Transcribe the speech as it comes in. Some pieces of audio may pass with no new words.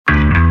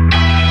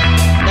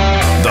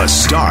The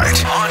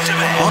Start. On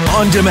demand.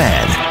 On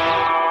demand.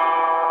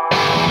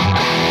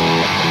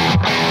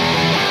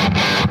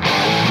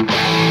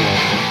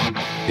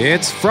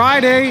 It's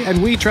Friday,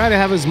 and we try to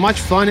have as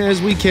much fun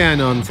as we can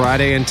on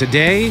Friday. And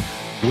today,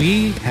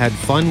 we had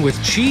fun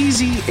with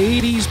cheesy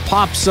 80s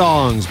pop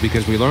songs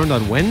because we learned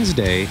on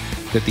Wednesday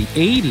that the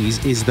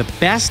 80s is the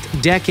best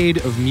decade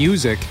of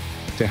music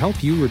to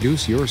help you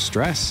reduce your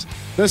stress.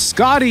 The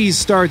Scotties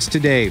starts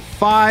today.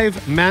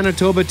 5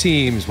 Manitoba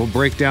teams will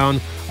break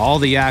down all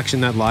the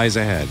action that lies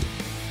ahead.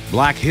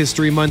 Black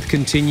History Month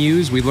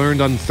continues. We learned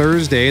on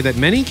Thursday that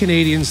many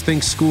Canadians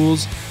think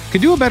schools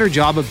could do a better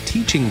job of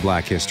teaching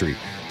Black history.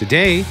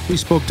 Today, we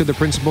spoke to the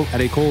principal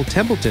at Ecole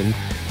Templeton,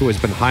 who has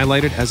been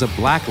highlighted as a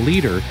Black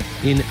leader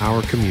in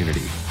our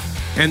community.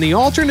 And the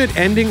alternate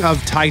ending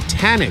of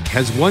Titanic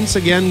has once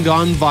again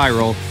gone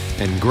viral,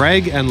 and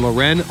Greg and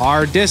Loren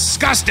are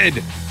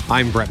disgusted.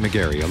 I'm Brett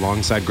McGarry,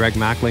 alongside Greg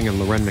Mackling and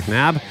Loren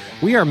McNabb.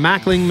 We are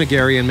Mackling,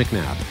 McGarry, and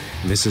McNabb.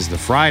 And this is the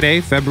Friday,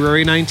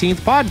 February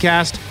 19th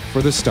podcast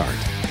for The Start.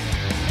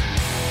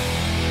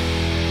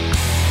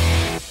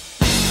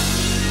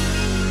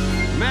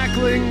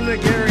 Mackling,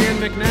 McGarry, and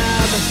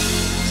McNabb.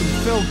 Some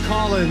Phil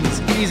Collins,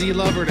 Easy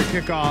Lover to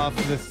kick off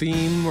the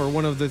theme, or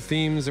one of the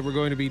themes that we're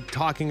going to be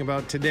talking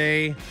about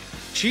today.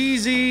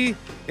 Cheesy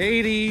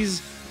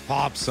 80s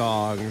pop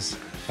songs.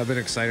 I've been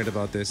excited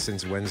about this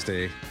since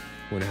Wednesday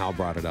when Hal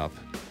brought it up.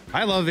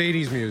 I love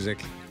 80s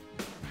music.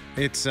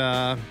 It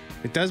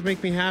does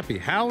make me happy.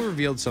 Hal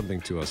revealed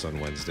something to us on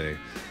Wednesday,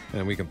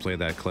 and we can play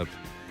that clip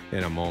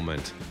in a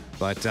moment.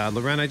 But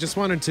Loren, I just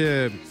wanted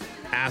to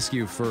ask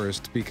you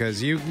first,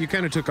 because you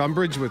kind of took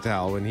umbrage with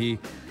Hal when he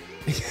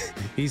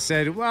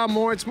said,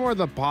 well, it's more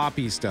the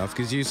poppy stuff,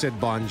 because you said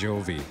Bon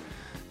Jovi.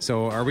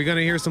 So are we going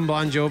to hear some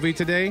Bon Jovi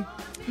today?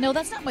 No,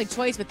 that's not my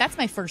choice, but that's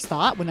my first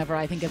thought whenever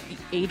I think of the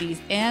 80s,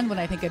 and when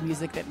I think of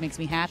music that makes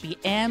me happy,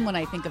 and when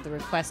I think of the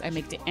requests I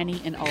make to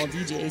any and all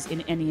DJs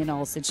in any and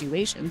all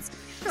situations.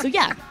 So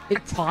yeah,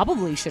 it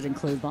probably should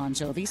include Bon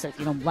Jovi. So if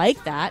you don't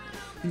like that,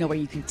 you know where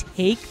you can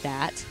take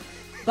that.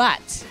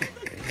 But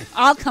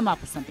I'll come up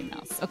with something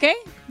else, okay?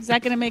 Is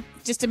that going to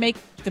to make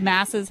the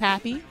masses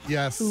happy?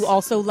 Yes. Who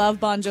also love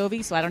Bon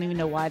Jovi, so I don't even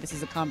know why this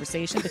is a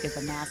conversation, because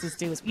the masses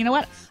do. You know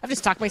what? I've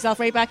just talked myself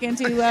right back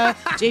into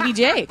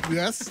JBJ.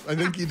 Yes, I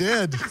think you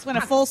did. Just went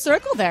a full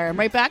circle there. I'm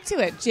right back to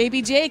it.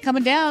 JBJ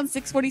coming down,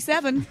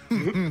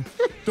 647.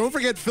 Don't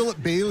forget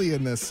Philip Bailey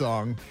in this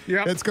song.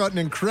 Yep. It's got an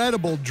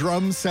incredible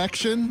drum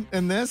section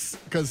in this,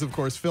 because, of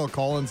course, Phil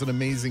Collins, an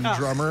amazing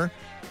drummer.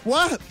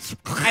 What?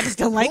 I just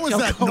don't like What was Phil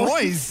that Collins.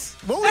 noise?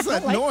 What was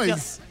that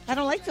noise? I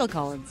don't like Phil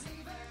Collins.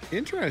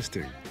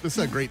 Interesting. This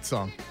is a great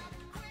song.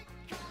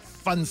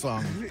 Fun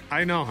song.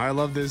 I know. I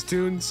love this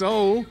tune.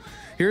 So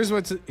here's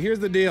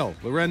the deal.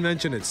 Loren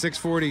mentioned it,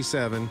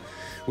 647.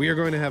 We are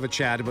going to have a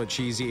chat about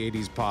cheesy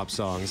 80s pop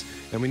songs,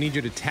 and we need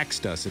you to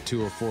text us at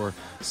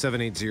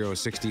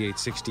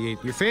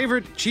 204-780-6868. Your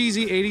favorite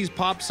cheesy 80s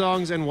pop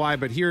songs and why.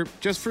 But here,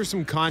 just for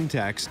some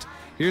context,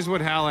 here's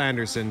what Hal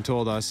Anderson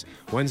told us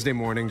Wednesday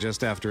morning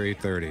just after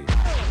 8:30.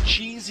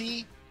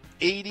 Cheesy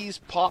 80s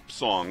pop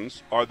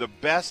songs are the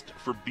best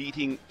for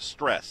beating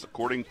stress,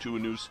 according to a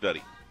new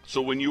study.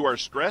 So when you are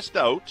stressed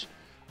out,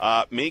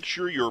 make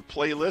sure your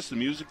playlist, the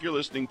music you're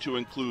listening to,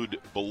 include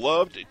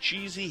beloved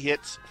cheesy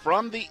hits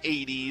from the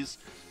 80s.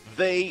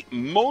 They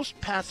most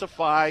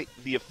pacify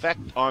the effect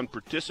on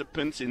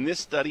participants. In this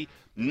study,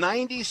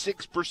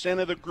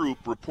 96% of the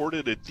group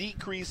reported a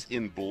decrease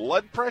in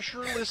blood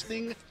pressure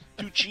listening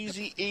to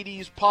cheesy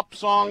 80s pop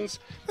songs,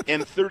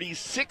 and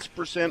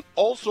 36%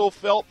 also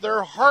felt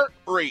their heart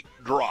rate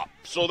drop.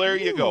 So there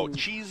you go.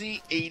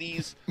 Cheesy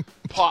 80s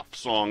pop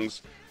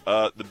songs,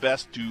 the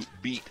best to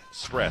beat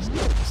stress.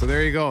 So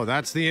there you go.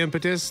 That's the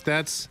impetus.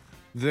 That's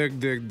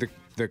the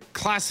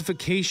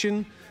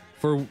classification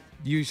for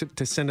you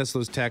to send us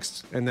those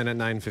texts. And then at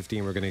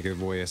 9:15, we're going to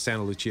give away a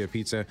Santa Lucia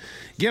Pizza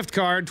gift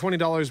card,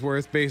 $20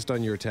 worth, based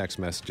on your text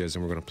messages.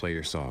 And we're going to play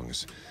your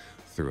songs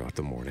throughout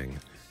the morning.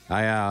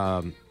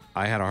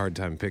 I had a hard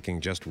time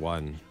picking just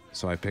one,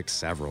 so I picked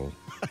several.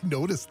 I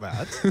noticed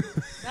that.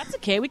 That's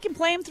okay. We can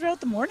play them throughout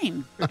the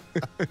morning.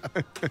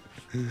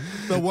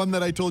 The one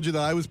that I told you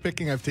that I was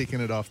picking, I've taken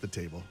it off the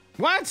table.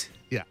 What?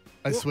 Yeah,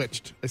 I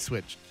switched.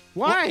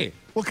 Why?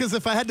 Well, because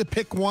if I had to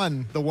pick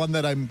one, the one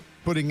that I'm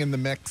putting in the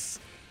mix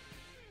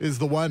is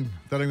the one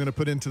that I'm going to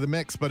put into the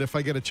mix. But if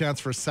I get a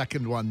chance for a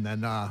second one,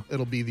 then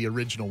it'll be the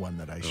original one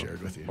that I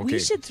shared with you. Okay. We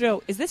should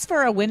throw. Is this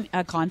for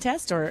a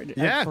contest or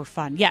for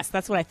fun? Yes,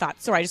 that's what I thought.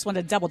 Sorry, I just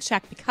wanted to double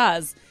check,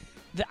 because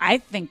I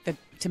think that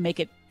to make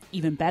it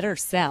even better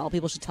sell,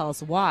 people should tell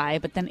us why.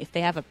 But then if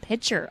they have a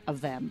picture of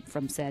them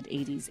from said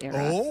 80s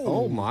era,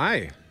 Oh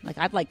my! like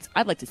I'd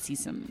like to see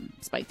some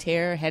spiked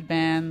hair,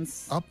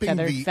 headbands, Upping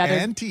the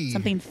ante.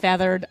 something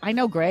feathered. I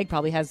know Greg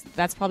probably has.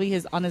 That's probably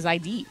his on his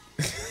ID.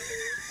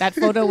 That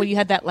photo when you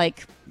had that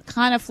like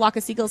kind of flock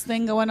of seagulls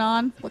thing going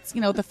on. What's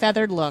the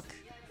feathered look?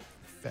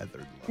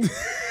 Feathered look.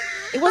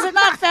 Was it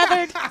not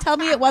feathered? Tell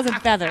me it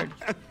wasn't feathered.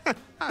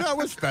 Yeah, it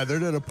was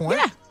feathered at a point.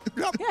 Yeah.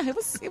 Yep. Yeah,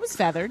 it was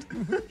feathered.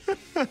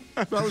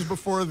 That was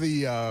before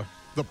the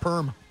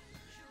perm.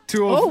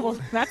 Oh, well,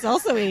 that's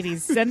also 80s.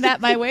 Send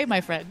that my way,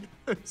 my friend.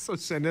 So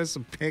send us a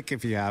pic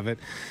if you have it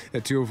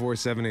at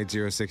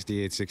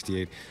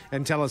 204-780-6868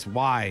 and tell us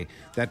why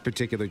that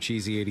particular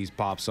cheesy 80s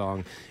pop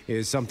song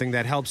is something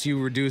that helps you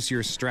reduce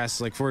your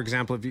stress. Like, for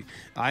example,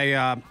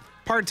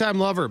 Part-Time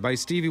Lover by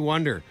Stevie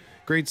Wonder.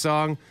 Great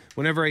song.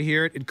 Whenever I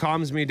hear it, it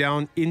calms me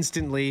down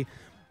instantly.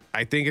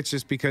 I think it's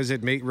just because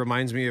it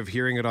reminds me of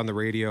hearing it on the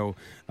radio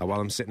while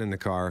I'm sitting in the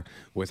car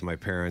with my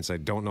parents. I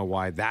don't know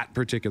why that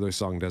particular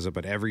song does it,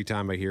 but every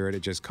time I hear it,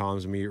 it just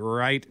calms me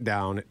right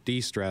down,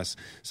 de-stress.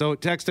 So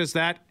text us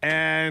that,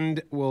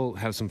 and we'll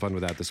have some fun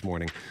with that this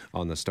morning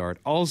on the start.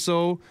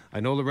 Also, I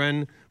know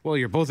Loren, well,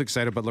 you're both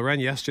excited, but Loren,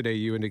 yesterday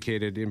you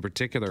indicated in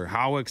particular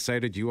how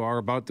excited you are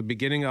about the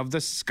beginning of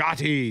the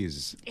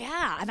Scotties.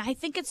 Yeah, and I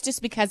think it's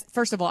just because,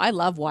 first of all, I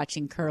love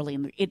watching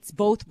curling. It's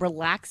both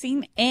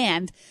relaxing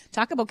and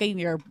talk about getting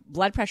your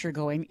blood pressure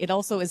going. It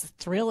also is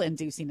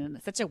thrill-inducing, and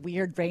it's such a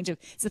weird range of.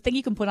 It's the thing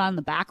you can put on in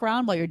the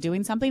background while you're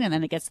doing something, and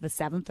then it gets to the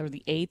 7th or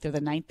the 8th or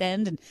the 9th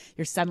end, and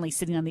you're suddenly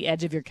sitting on the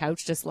edge of your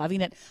couch just loving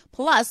it.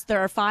 Plus,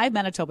 there are 5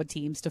 Manitoba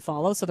teams to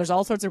follow, so there's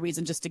all sorts of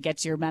reasons just to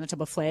get your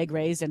Manitoba flag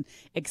raised and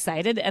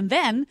excited. And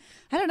then,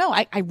 I don't know,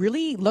 I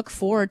really look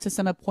forward to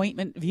some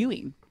appointment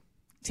viewing.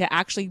 To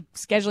actually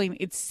scheduling,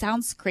 it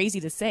sounds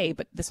crazy to say,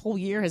 but this whole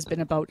year has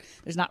been about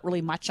there's not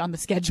really much on the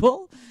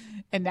schedule.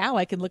 And now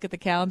I can look at the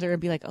calendar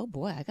and be like, oh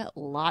boy, I got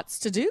lots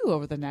to do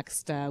over the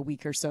next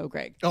week or so,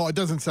 Greg. Oh, it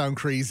doesn't sound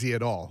crazy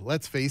at all.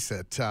 Let's face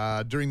it.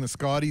 During the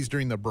Scotties,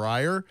 during the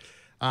Brier,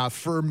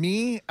 for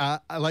me,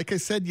 like I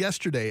said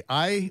yesterday,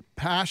 I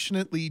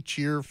passionately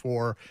cheer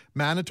for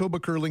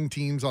Manitoba curling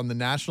teams on the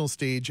national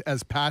stage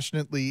as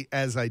passionately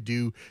as I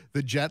do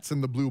the Jets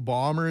and the Blue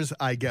Bombers.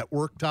 I get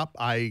worked up.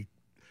 I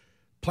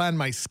plan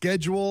my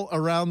schedule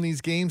around these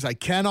games. I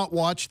cannot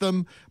watch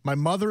them. My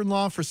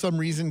mother-in-law, for some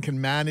reason, can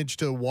manage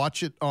to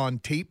watch it on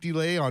tape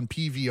delay on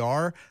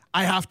PVR.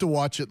 I have to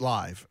watch it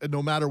live. And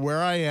no matter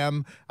where I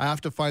am, I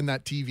have to find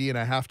that TV and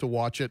I have to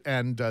watch it.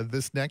 And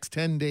this next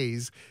 10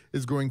 days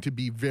is going to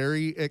be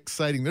very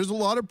exciting. There's a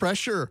lot of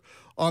pressure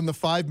on the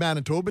 5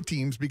 Manitoba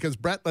teams because,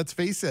 Brett, let's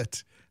face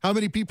it, how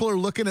many people are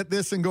looking at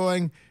this and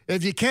going,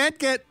 if you can't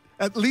get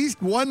at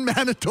least one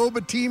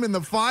Manitoba team in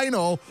the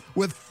final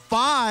with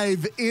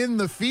 5 in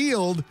the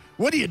field,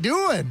 what are you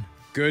doing?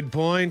 Good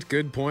point.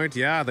 Good point.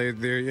 Yeah,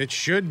 it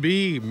should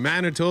be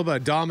Manitoba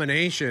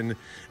domination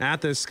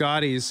at the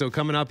Scotties. So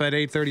coming up at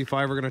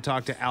 8:35, we're going to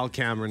talk to Al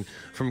Cameron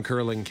from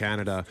Curling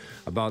Canada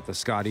about the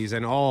Scotties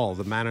and all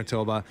the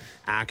Manitoba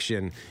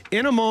action.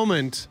 In a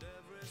moment,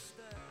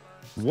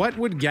 what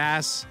would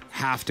gas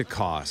have to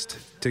cost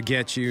to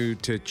get you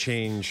to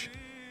change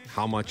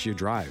how much you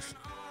drive?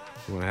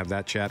 We want to have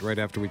that chat right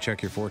after we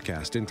check your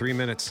forecast in 3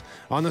 minutes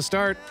on the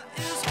start.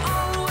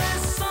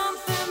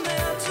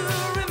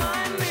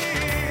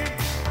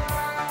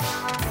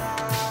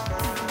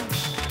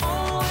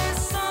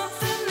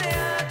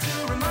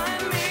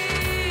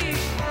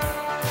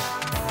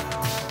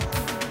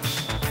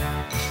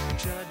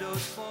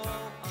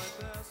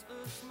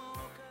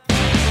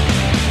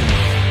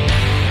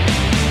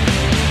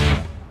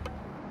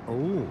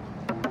 Oh.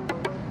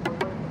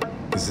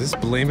 Is this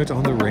Blame It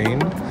on the Rain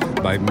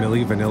by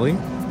Milli Vanilli?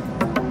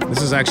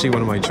 This is actually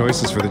one of my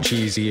choices for the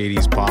cheesy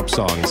 80s pop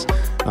songs.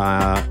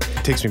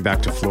 It takes me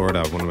back to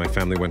Florida when my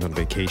family went on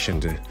vacation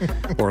to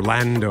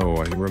Orlando.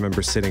 I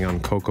remember sitting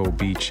on Cocoa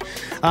Beach.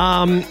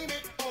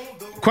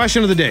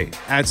 Question of the day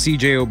at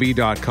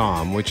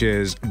cjob.com, which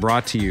is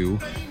brought to you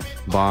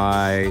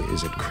by,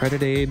 is it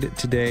Credit Aid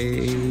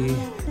today?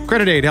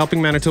 Credit Aid,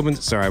 helping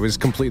Manitobans. Sorry, I was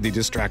completely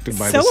distracted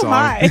by the song. So am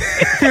I.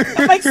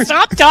 I'm like,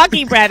 stop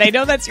talking, Brad. I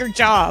know that's your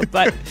job,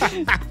 but...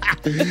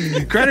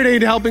 Credit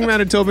Aid, helping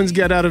Manitobans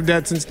get out of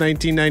debt since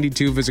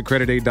 1992. Visit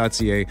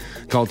creditaid.ca.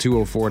 Call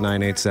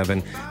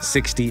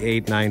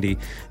 204-987-6890.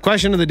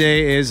 Question of the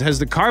day is, has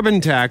the carbon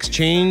tax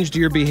changed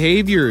your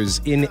behaviors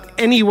in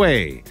any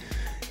way?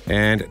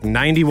 And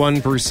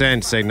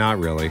 91% say not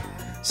really.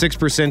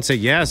 6% say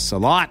yes, a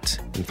lot,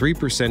 and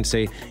 3%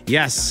 say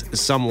yes,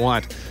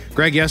 somewhat.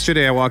 Greg,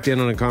 yesterday I walked in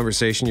on a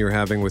conversation you were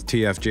having with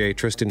TFJ,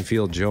 Tristan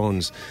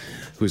Field-Jones,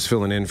 who's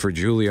filling in for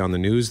Julie on the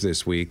news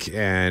this week,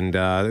 and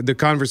the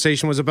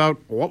conversation was about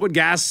what would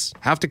gas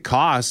have to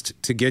cost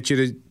to get you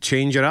to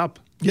change it up?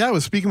 Yeah, I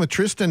was speaking with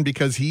Tristan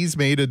because he's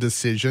made a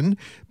decision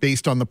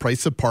based on the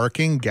price of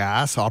parking,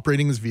 gas,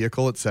 operating his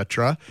vehicle,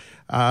 etc.,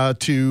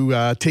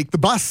 to take the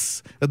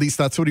bus. At least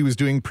that's what he was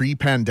doing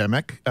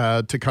pre-pandemic,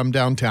 to come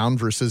downtown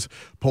versus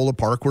Polo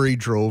Park where he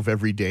drove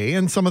every day.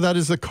 And some of that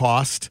is a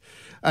cost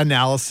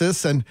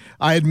analysis. And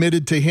I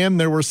admitted to him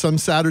there were some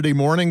Saturday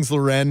mornings,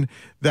 Loren,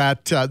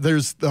 that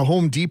there's the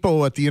Home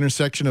Depot at the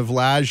intersection of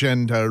Lage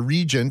and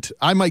Regent.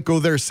 I might go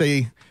there,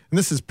 say, and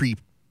this is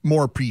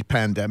more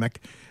pre-pandemic,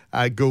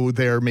 I go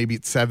there maybe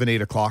at 7,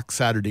 8 o'clock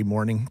Saturday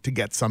morning to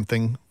get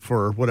something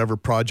for whatever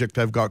project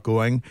I've got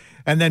going.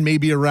 And then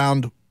maybe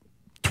around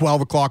 12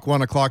 o'clock,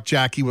 1 o'clock,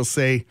 Jackie will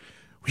say,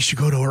 we should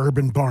go to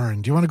Urban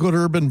Barn. Do you want to go to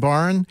Urban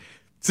Barn?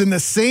 It's in the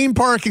same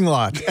parking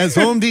lot as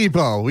Home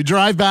Depot. We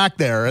drive back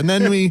there and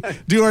then we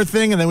do our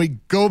thing and then we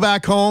go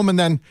back home and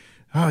then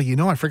Oh,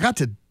 I forgot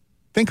to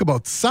think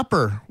about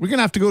supper. We're going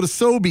to have to go to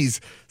Sobeys.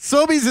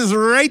 Sobeys is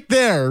right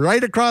there,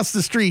 right across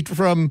the street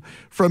from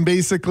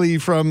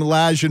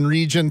Lage and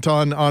Regent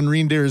on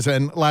Reindeers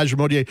and Lage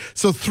Modier.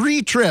 So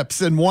 3 trips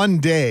in one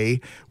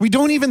day. We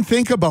don't even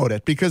think about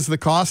it because the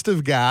cost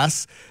of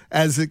gas,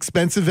 as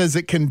expensive as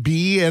it can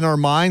be in our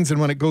minds,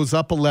 and when it goes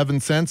up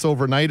 11 cents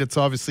overnight, it's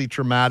obviously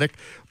traumatic.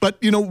 But,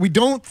 we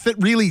don't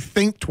really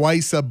think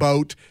twice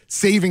about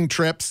saving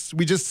trips.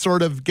 We just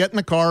sort of get in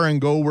the car and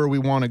go where we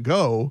want to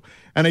go.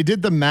 And I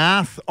did the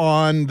math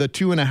on the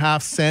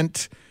 2.5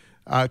 cent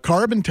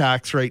carbon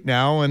tax right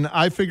now, and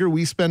I figure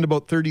we spend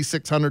about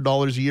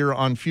 $3,600 a year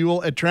on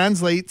fuel. It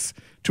translates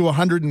to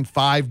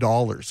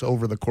 $105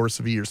 over the course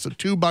of a year. So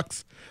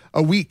 $2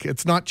 a week.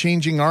 It's not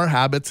changing our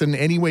habits in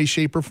any way,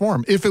 shape, or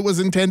form, if it was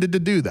intended to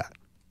do that.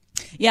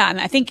 Yeah, and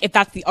I think if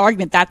that's the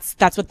argument,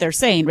 that's what they're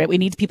saying, right? We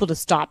need people to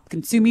stop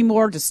consuming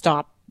more, to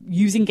stop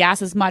using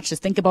gas as much, to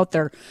think about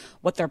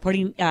what they're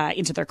putting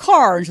into their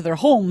car, into their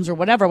homes or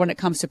whatever when it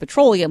comes to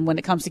petroleum, when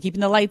it comes to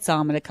keeping the lights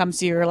on, when it comes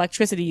to your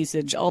electricity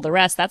usage, all the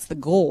rest. That's the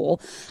goal.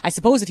 I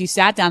suppose if you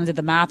sat down and did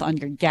the math on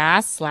your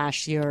gas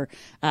 / your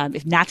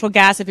if natural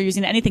gas, if you're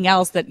using anything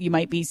else that you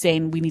might be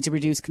saying we need to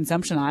reduce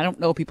consumption on, I don't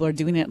know if people are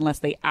doing it unless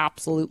they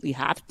absolutely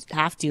have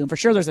to. And for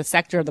sure there's a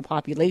sector of the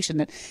population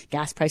that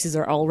gas prices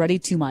are already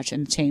too much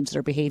and change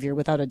their behavior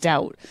without a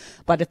doubt.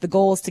 But if the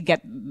goal is to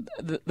get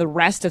the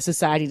rest of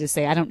society to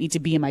say, I don't need to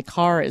be in my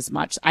car as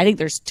much, I think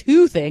there's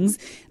 2 things,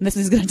 and this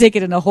is going to take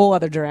it in a whole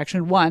other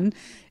direction. One,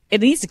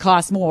 it needs to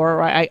cost more,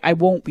 or I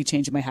won't be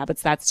changing my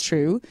habits. That's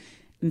true.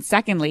 And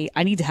secondly,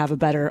 I need to have a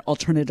better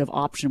alternative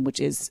option,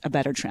 which is a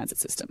better transit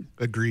system.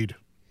 Agreed.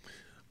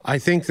 I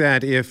think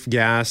that if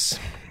gas,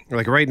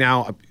 like right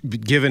now,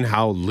 given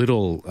how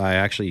little I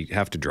actually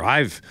have to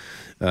drive,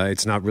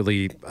 it's not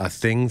really a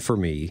thing for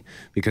me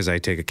because I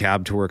take a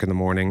cab to work in the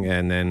morning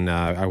and then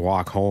I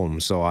walk home.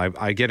 So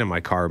I get in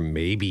my car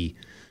maybe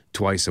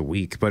twice a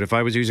week. But if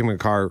I was using my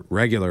car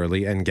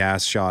regularly and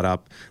gas shot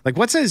up, like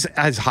what's as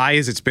high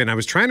as it's been? I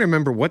was trying to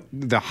remember what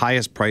the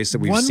highest price that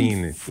we've seen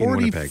in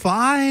Winnipeg.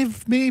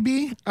 145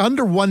 maybe?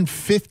 Under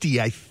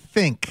 150, I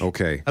think.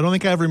 Okay. I don't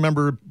think I ever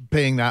remember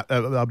paying that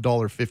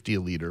 $1.50 a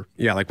liter.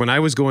 Yeah, like when I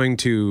was going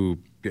to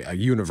a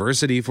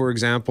university, for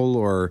example,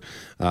 or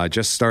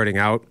just starting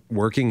out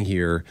working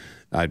here,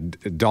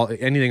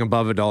 anything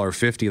above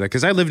 $1.50, like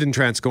because I lived in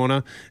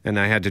Transcona and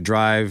I had to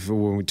drive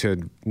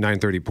to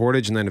 930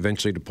 Portage and then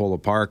eventually to Polo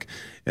Park,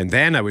 and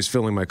then I was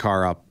filling my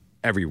car up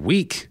every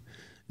week,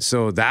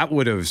 so that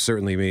would have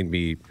certainly made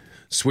me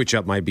switch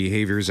up my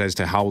behaviors as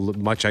to how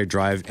much I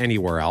drive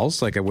anywhere else.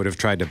 Like I would have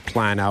tried to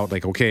plan out,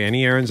 like, okay,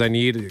 any errands I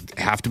need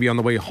have to be on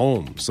the way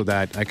home so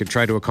that I could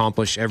try to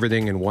accomplish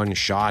everything in one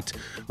shot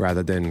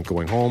rather than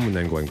going home and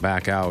then going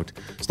back out.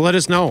 So let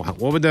us know,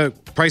 what would the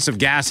price of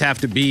gas have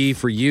to be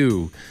for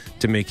you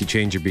to make you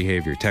change your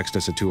behavior? Text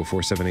us at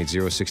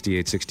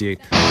 204-780-6868.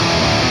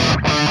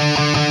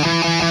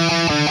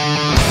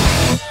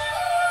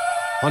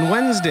 On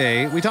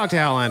Wednesday, we talked to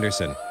Hal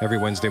Anderson every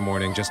Wednesday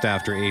morning just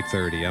after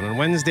 8:30. And on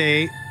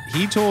Wednesday,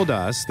 he told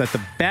us that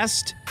the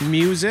best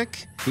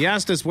music, he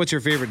asked us, what's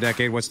your favorite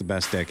decade? What's the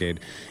best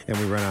decade? And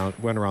we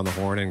went around the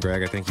horn. And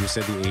Greg, I think you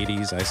said the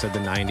 80s. I said the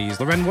 90s.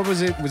 Loren, what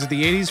was it? Was it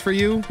the 80s for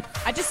you?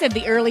 I just said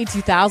the early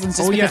 2000s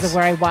just because of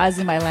where I was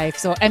in my life.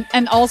 So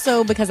and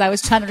also because I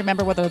was trying to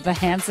remember whether the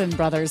Hanson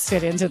brothers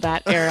fit into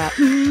that era.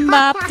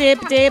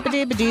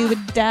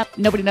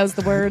 Nobody knows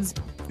the words.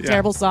 Yeah.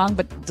 Terrible song,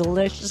 but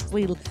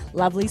deliciously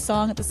lovely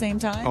song at the same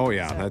time. Oh,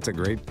 yeah. So. That's a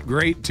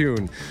great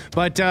tune.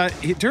 But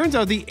it turns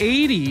out the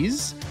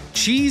 80s,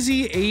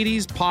 cheesy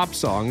 80s pop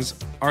songs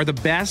are the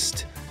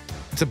best.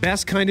 It's the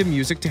best kind of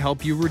music to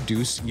help you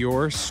reduce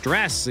your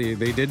stress. They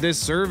did this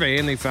survey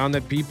and they found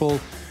that they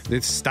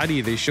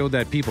showed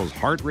that people's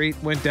heart rate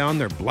went down,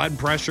 their blood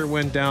pressure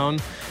went down,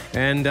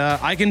 and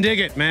I can dig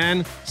it,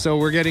 man. So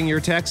we're getting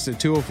your text at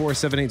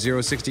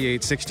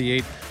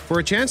 204-780-6868 for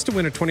a chance to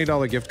win a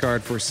 $20 gift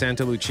card for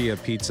Santa Lucia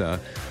Pizza.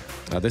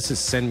 This is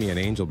Send Me an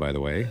Angel, by the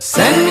way.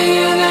 Send me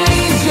an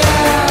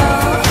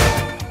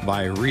angel.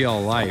 By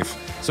Real Life.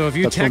 So if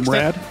you That's text from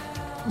Rad?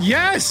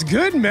 Yes,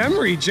 good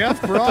memory. Jeff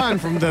Braun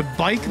from the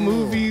bike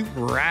movie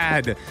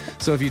Rad.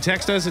 So if you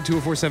text us at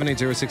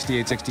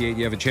 204-780-6868,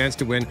 you have a chance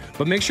to win.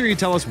 But make sure you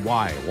tell us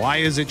why. Why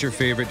is it your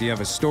favorite? Do you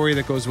have a story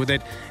that goes with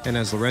it? And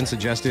as Loren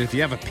suggested, if you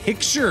have a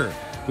picture,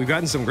 we've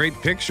gotten some great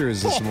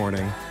pictures this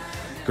morning.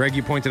 Greg,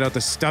 you pointed out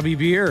the stubby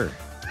beer.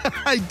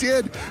 I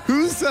did.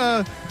 Whose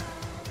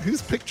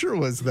picture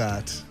was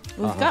that?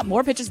 We've got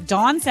more pictures.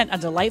 Don sent a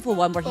delightful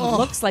one where he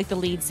looks like the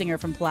lead singer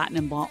from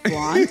Platinum Blonde.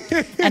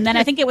 And then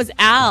I think it was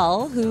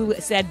Al who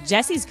said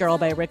Jesse's Girl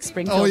by Rick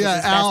Springfield was his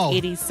Al.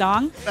 best 80s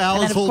song.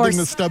 Al is of holding course,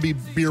 the stubby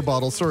beer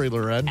bottle. Sorry,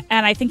 Loren.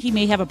 And I think he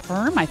may have a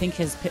perm. I think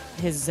his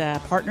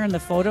partner in the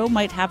photo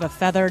might have a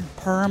feathered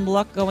perm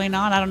look going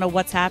on. I don't know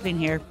what's happening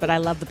here, but I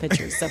love the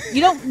pictures. So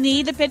you don't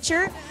need a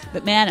picture,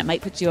 but man, it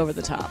might put you over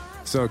the top.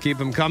 So keep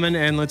them coming,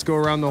 and let's go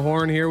around the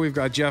horn here. We've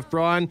got Jeff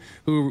Braun,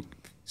 who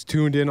It's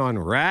tuned in on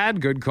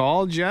Rad. Good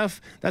call,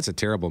 Jeff. That's a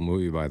terrible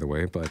movie, by the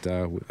way, but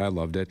I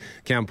loved it.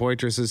 Cam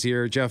Poitras is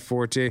here. Jeff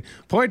Forte.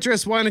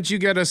 Poitras, why don't you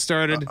get us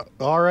started?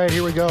 All right,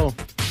 here we go.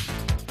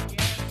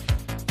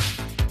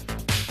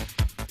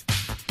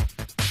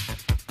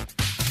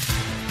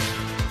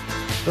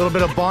 A little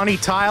bit of Bonnie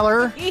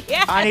Tyler.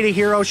 Yeah. I Need a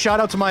Hero. Shout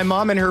out to my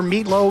mom and her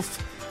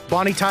Meatloaf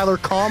Bonnie Tyler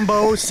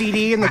combo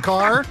CD in the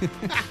car.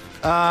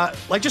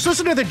 Just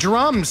listen to the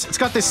drums. It's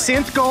got the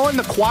synth going.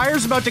 The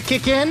choir's about to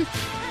kick in.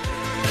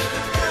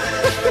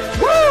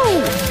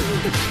 Woo!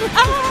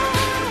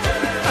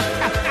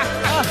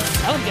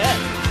 Oh, good.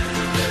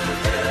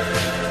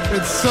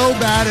 It's so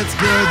bad, it's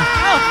good.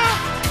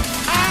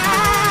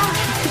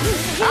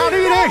 I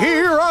need a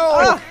hero.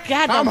 Oh,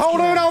 God, I'm that's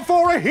holding good. on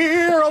for a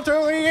hero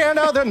till the end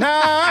of the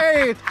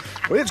night.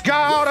 It's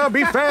gotta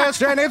be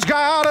fast and it's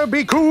gotta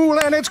be cool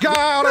and it's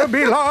gotta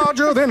be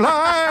larger than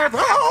life.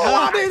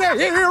 Oh, I need a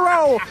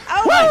hero.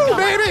 Oh, Woo,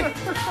 baby.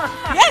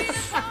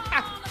 Yes.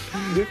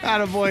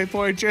 Attaboy,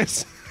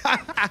 Poitras.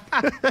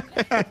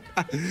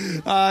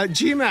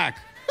 GMAC.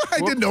 I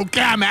didn't know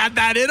Cam had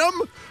that in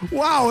him.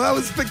 Wow, that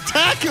was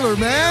spectacular,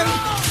 man.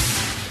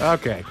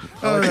 Okay.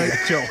 All right.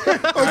 Chill.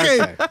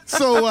 Okay,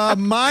 so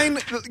mine,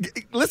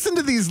 listen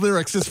to these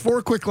lyrics. Just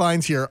 4 quick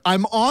lines here.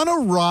 I'm on a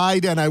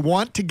ride and I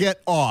want to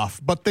get off,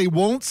 but they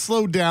won't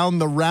slow down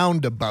the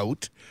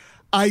roundabout.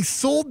 I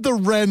sold the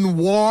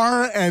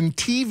Renoir and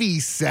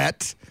TV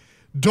set.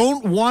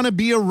 Don't want to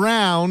be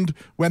around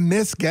when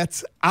this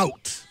gets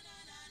out.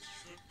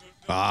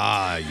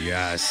 Ah,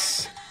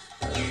 yes.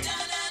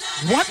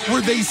 What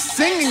were they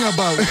singing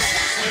about?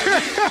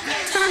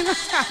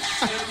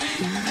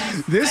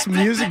 This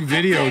music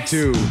video,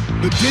 too.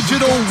 The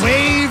digital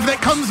wave that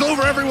comes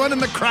over everyone in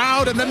the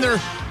crowd, and then they're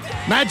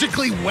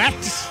magically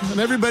wet, and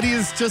everybody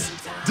is just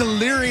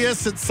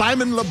delirious at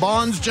Simon Le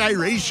Bon's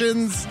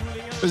gyrations.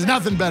 There's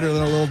nothing better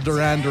than a little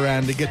Duran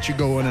Duran to get you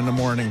going in the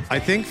morning. I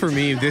think for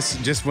me, this,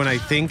 just when I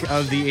think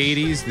of the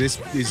 80s, this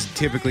is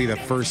typically the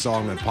first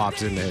song that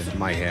pops into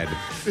my head.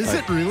 Is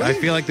it really? I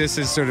feel like this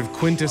is sort of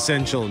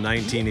quintessential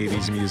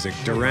 1980s music.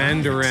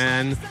 Duran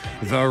Duran,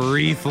 The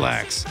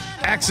Reflex.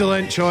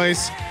 Excellent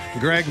choice,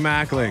 Greg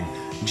Mackling.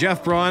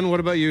 Jeff Braun, what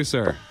about you,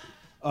 sir?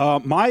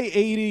 My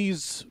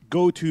 80s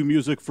go-to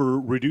music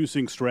for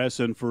reducing stress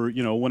and for,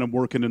 when I'm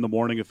working in the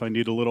morning if I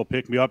need a little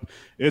pick-me-up,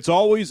 it's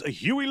always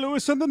Huey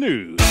Lewis and the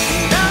News.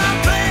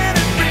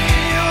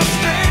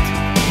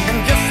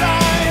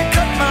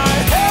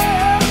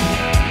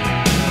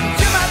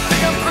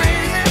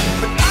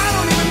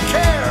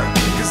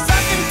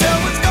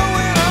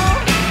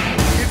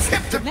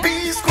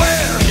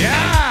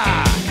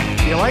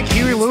 Yeah! You like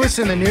Huey Lewis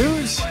in the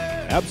News?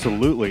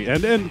 Absolutely.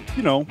 And it's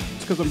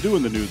because I'm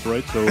doing the news,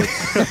 right? So it's...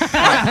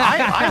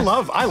 I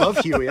love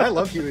Huey. I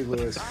love Huey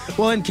Lewis.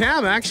 Well, and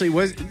Cam actually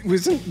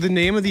wasn't the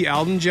name of the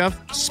album,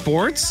 Jeff,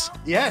 Sports?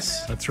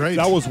 Yes. That's right.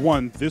 that was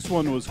one. This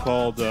one was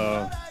called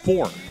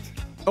Four.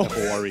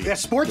 F-O-R-E. Yeah,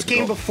 Sports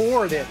came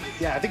before that.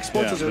 Yeah, I think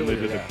Sports Yeah, was then they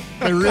earlier. did Yeah.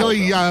 They're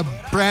really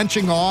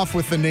branching off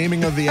with the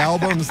naming of the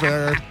albums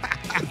there.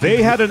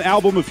 They had an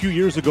album a few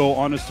years ago,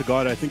 honest to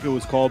God, I think it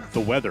was called The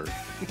Weather.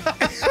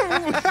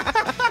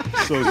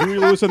 So Huey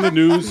Lewis and the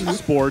News,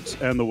 Sports,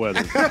 and the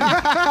Weather.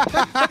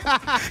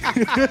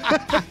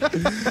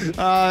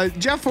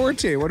 Jeff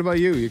Forte, what about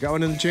you? You got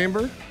one in the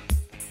chamber?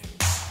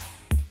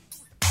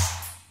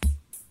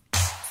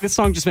 This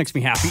song just makes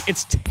me happy.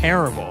 It's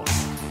terrible.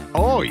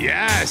 Oh,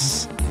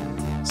 yes.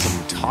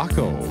 Some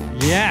taco.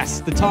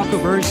 Yes, the taco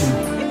version.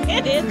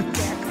 It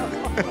is.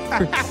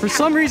 For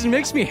some reason, it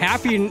makes me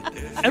happy. And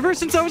ever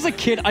since I was a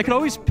kid, I could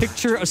always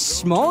picture a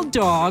small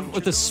dog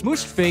with a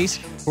smushed face,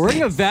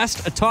 wearing a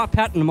vest, a top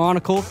hat, and a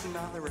monocle,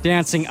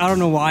 dancing. I don't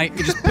know why. It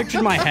just pictured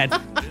in my head.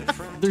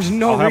 There's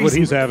no I'll have what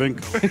reason. he's having.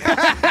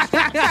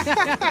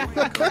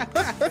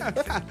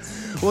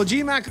 Well,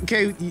 GMAC,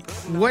 okay,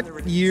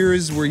 what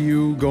years were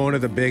you going to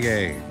the Big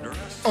A?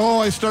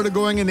 Oh, I started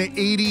going in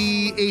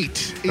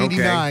 88,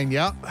 89,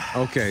 yeah.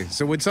 Okay,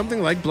 so would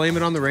something like Blame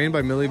It on the Rain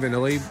by Milli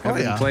Vanilli have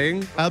been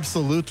playing?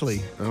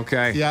 Absolutely.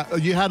 Okay. Yeah,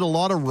 you had a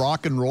lot of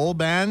rock and roll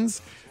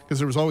bands because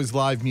there was always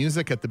live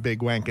music at the Big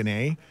Wankin'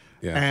 A.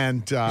 Yeah.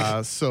 And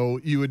so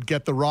you would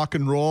get the rock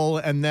and roll,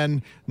 and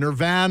then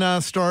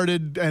Nirvana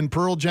started and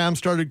Pearl Jam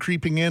started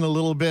creeping in a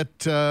little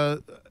bit,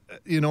 at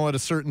a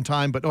certain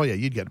time. But,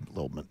 you'd get a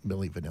little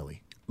Milli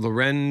Vanilli.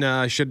 Loren,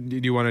 do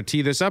you want to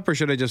tee this up or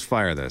should I just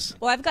fire this?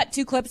 Well, I've got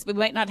 2 clips, but we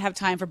might not have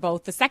time for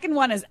both. The second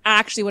one is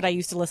actually what I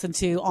used to listen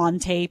to on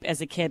tape as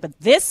a kid. But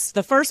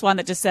the first one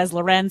that just says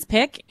Loren's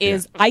pick,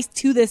 is I,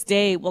 to this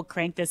day, will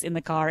crank this in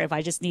the car if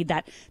I just need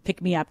that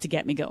pick me up to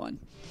get me going.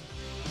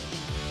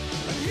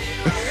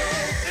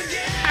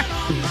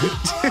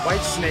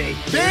 White Snake.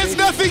 There's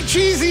nothing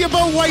cheesy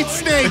about White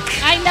Snake.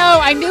 I know.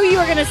 I knew you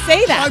were going to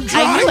say that. I'm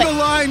I knew drawing it. the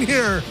line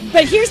here.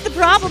 But here's the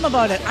problem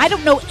about it. I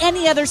don't know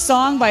any other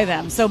song by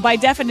them. So by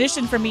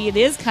definition, for me, it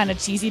is kind of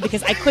cheesy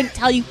because I couldn't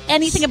tell you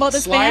anything about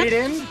this Slide band. it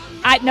in.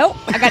 I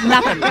got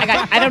nothing.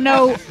 I don't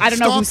know. I don't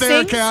know who Stop there,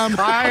 sings. Cam.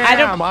 I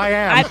am.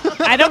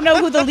 I don't know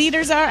who the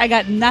leaders are. I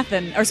got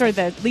nothing. Or sorry,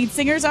 the lead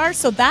singers are.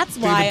 So that's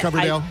why David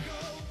Coverdale.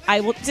 I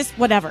will just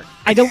whatever.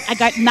 I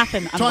got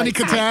nothing. On Tawny White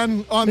Snake.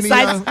 Catan on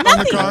Besides the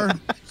nothing. car.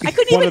 I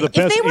couldn't One even of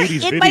the if best they were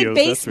 80s in my videos,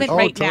 basement that's for-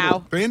 right totally.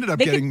 now. They ended up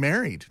They getting could-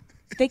 married.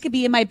 They could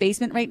be in my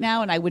basement right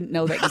now, and I wouldn't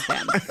know that it was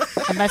them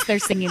unless they're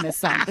singing this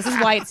song. This is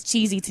why it's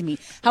cheesy to me.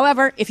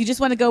 However, if you just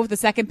want to go with the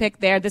second pick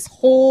there, this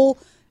whole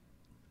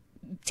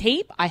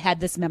tape, I had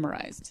this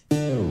memorized.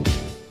 Woo!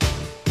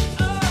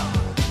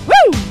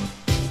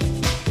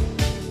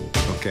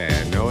 Okay,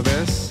 I know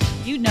this.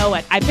 You know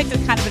it. I picked a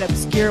kind of an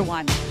obscure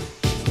one.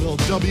 Little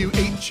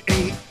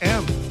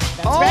WHAM.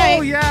 That's Oh,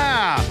 right.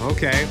 yeah.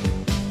 Okay.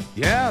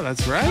 Yeah,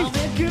 that's right.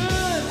 What you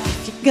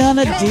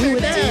gonna do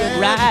it, do it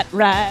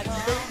right.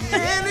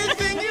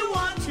 Anything you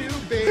want to,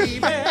 baby.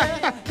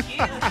 I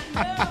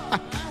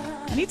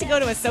need to go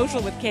to a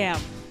social with Cam.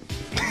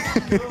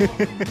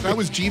 That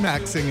was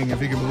G-Mac singing,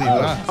 if you can believe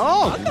that.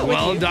 Oh,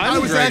 well done, I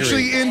was Gregory.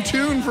 actually in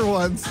tune for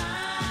once.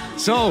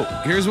 So,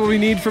 here's what we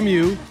need from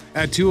you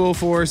at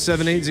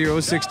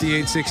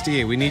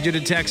 204-780-6868. We need you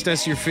to text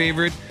us your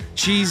favorite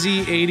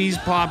cheesy 80s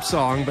pop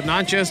song, but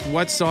not just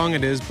what song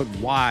it is, but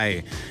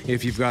why.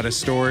 If you've got a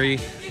story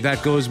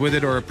that goes with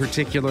it or a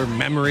particular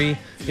memory.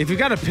 If you've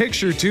got a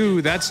picture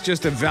too, that's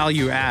just a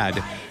value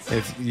add.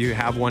 If you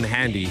have one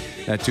handy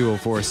at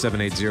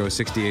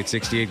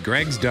 204-780-6868.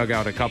 Greg's dug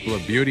out a couple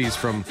of beauties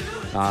from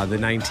the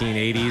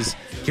 1980s.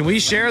 Can we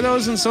share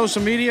those in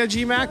social media,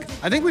 GMAC?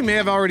 I think we may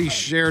have already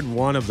shared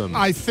one of them.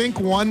 I think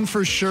one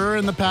for sure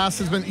in the past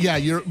has been. Yeah,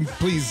 you're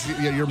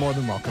more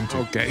than welcome to.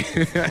 Okay.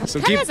 So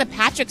Kind of has a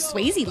Patrick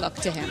Swayze look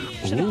to him.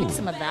 Should have picked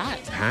some of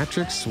that.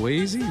 Patrick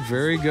Swayze,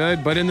 very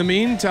good. But in the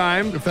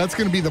meantime, If that's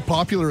going to be the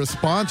popular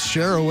response,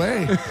 share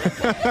away.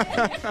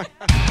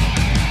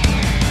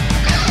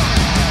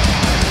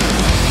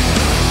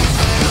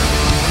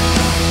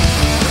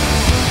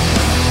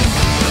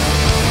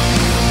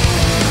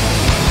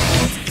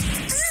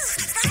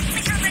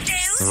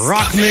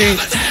 rock me,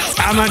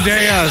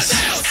 Amadeus.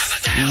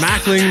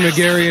 Mackling,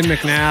 McGarry, and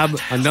McNabb.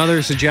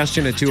 Another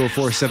suggestion at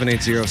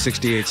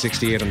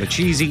 204-780-6868 on the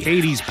cheesy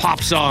 80s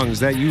pop songs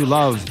that you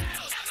love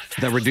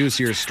that reduce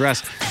your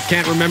stress.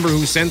 Can't remember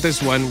who sent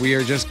this one. We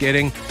are just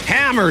getting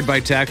hammered by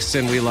texts,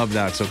 and we love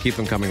that. So keep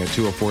them coming at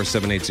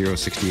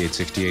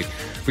 204-780-6868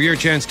 for your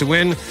chance to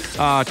win a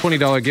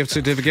 $20 gift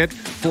certificate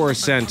for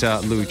Santa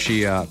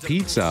Lucia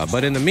Pizza.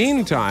 But in the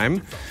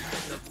meantime,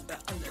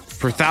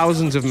 for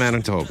thousands of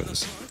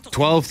Manitobans,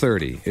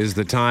 12:30 is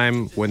the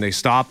time when they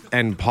stop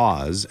and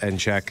pause and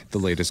check the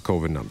latest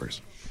COVID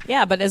numbers.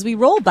 Yeah, but as we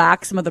roll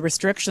back some of the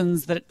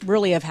restrictions that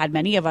really have had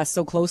many of us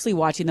so closely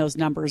watching those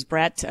numbers,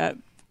 Brett,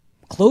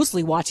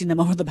 closely watching them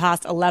over the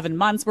past 11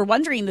 months, we're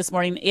wondering this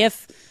morning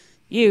if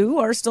you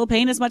are still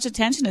paying as much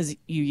attention as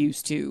you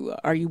used to.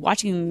 Are you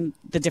watching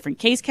the different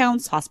case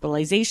counts,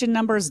 hospitalization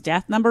numbers,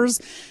 death numbers?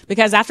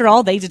 Because after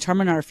all, they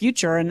determine our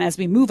future. And as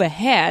we move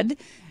ahead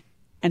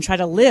and try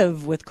to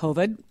live with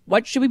COVID,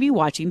 what should we be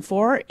watching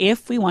for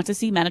if we want to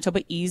see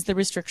Manitoba ease the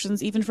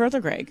restrictions even further,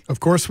 Greg? Of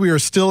course, we are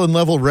still in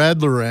level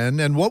red, Loren.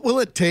 And what will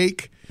it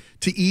take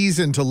to ease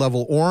into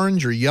level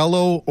orange or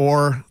yellow,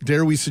 or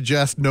dare we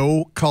suggest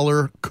no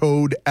color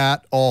code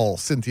at all?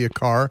 Cynthia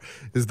Carr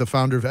is the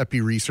founder of Epi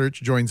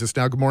Research, joins us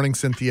now. Good morning,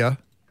 Cynthia.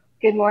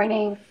 Good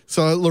morning.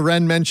 So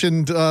Loren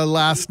mentioned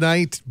last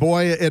night,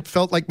 boy, it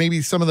felt like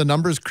maybe some of the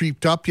numbers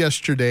creeped up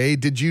yesterday.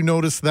 Did you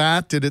notice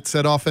that? Did it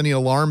set off any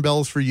alarm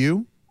bells for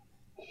you?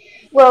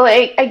 Well,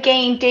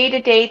 again,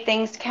 day-to-day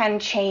things can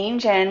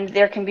change, and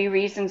there can be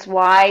reasons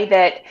why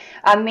that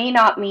may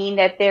not mean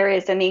that there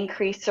is an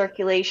increased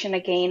circulation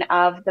again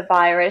of the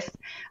virus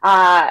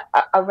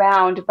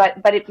around,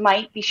 but it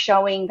might be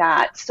showing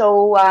that.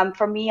 So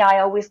for me, I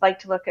always like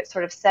to look at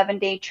sort of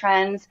 7-day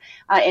trends,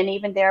 and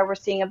even there we're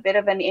seeing a bit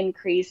of an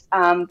increase,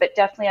 but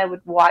definitely I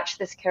would watch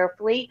this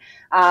carefully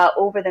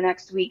over the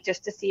next week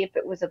just to see if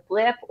it was a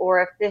blip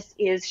or if this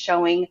is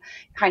showing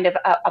kind of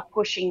a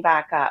pushing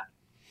back up.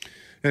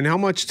 And how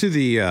much do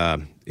the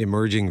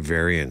emerging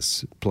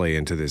variants play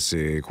into this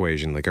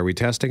equation? Like, are we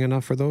testing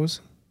enough for those?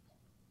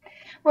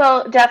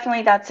 Well,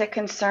 definitely that's a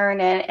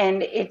concern,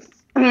 and it's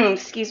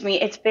excuse me,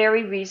 it's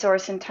very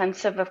resource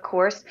intensive, of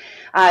course,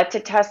 to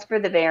test for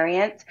the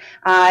variants.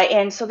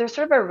 And so there's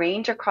sort of a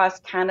range across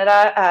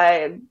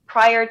Canada.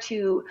 prior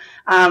to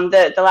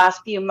the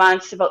last few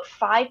months, about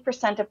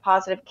 5% of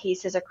positive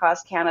cases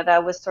across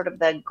Canada was sort of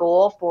the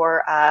goal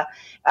for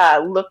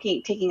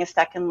taking a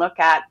second look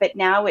at. But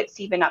now it's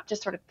even up to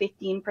sort of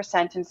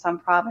 15% in some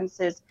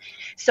provinces.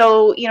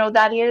 So,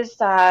 that is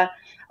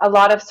a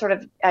lot of sort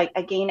of,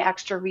 again,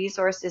 extra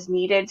resources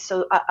needed.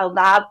 So a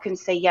lab can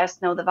say,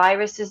 yes, no, the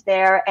virus is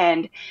there.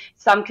 And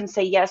some can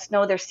say, yes,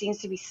 no, there seems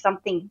to be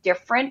something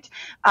different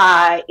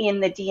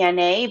in the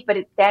DNA. But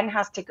it then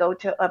has to go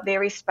to a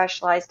very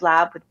specialized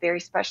lab with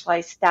very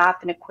specialized staff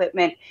and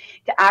equipment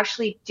to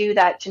actually do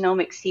that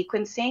genomic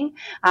sequencing.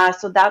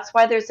 So that's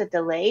why there's a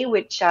delay,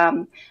 which,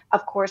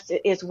 of course,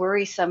 is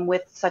worrisome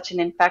with such an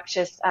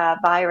infectious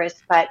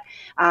virus. But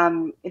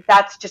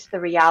that's just the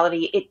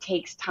reality. It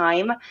takes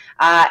time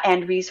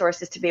and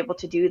resources to be able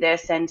to do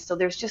this. And so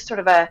there's just sort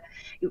of a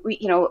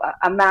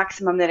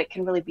maximum that it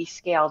can really be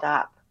scaled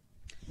up.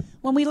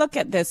 When we look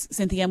at this,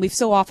 Cynthia, and we've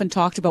so often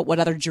talked about what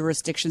other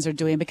jurisdictions are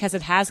doing because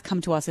it has come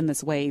to us in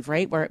this wave,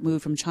 right, where it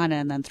moved from China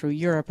and then through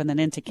Europe and then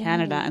into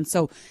Canada. And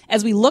so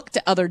as we look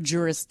to other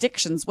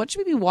jurisdictions, what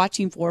should we be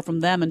watching for from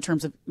them in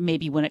terms of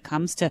maybe when it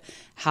comes to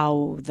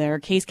how their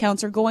case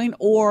counts are going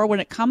or when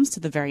it comes to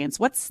the variants?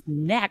 What's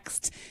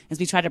next as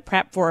we try to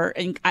prep for,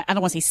 and I don't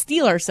want to say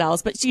steal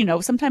ourselves, but,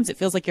 sometimes it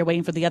feels like you're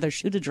waiting for the other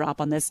shoe to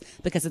drop on this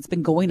because it's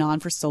been going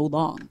on for so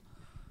long.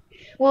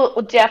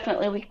 Well,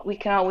 definitely, we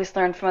can always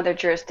learn from other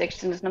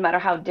jurisdictions, no matter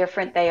how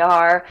different they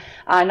are.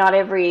 Not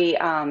every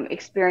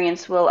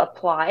experience will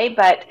apply,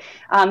 but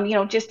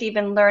just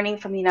even learning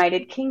from the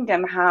United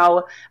Kingdom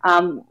how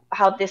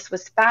this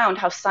was found,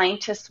 how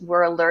scientists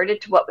were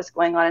alerted to what was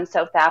going on in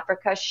South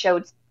Africa,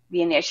 showed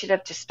the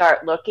initiative to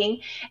start looking,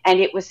 and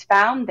it was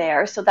found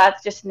there. So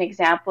that's just an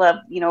example of,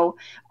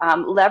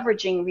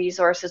 leveraging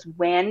resources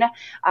when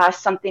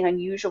something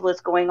unusual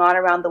is going on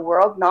around the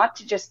world, not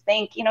to just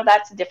think,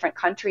 that's a different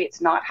country,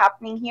 it's not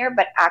happening here,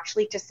 but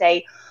actually to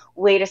say,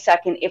 wait a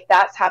second, if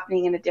that's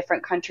happening in a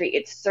different country,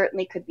 it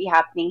certainly could be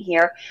happening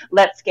here.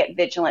 Let's get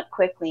vigilant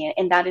quickly.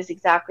 And that is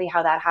exactly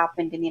how that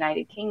happened in the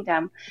United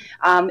Kingdom.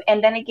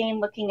 And then again,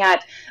 looking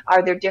at,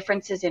 are there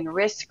differences in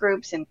risk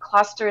groups and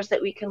clusters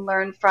that we can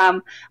learn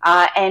from?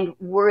 And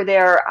were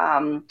there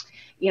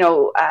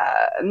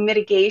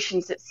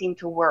mitigations that seem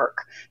to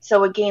work?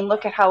 So again,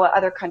 look at how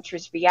other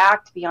countries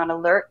react, be on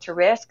alert to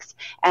risks,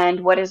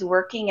 and what is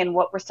working, and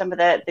what were some of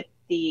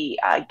the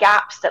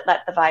gaps that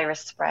let the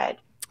virus spread.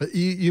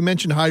 You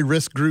mentioned high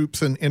risk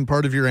groups in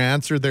part of your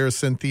answer there,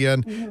 Cynthia.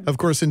 And of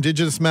course,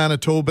 Indigenous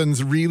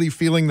Manitobans really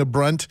feeling the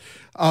brunt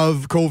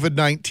of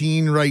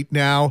COVID-19 right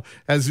now.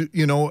 As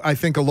you know, I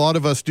think a lot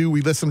of us do. We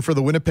listen for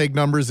the Winnipeg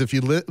numbers. If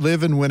you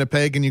live in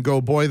Winnipeg and you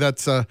go, boy,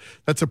 that's a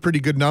pretty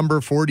good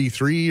number,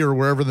 43 or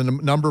wherever the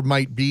number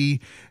might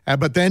be.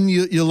 But then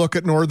you look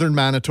at Northern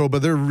Manitoba,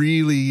 they're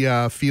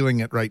really feeling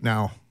it right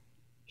now.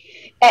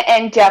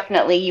 And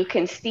definitely you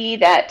can see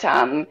that,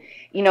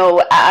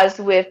 as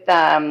with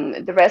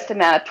the rest of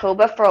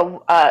Manitoba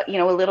for, a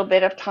little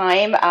bit of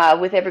time,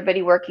 with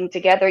everybody working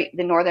together,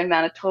 the Northern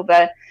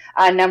Manitoba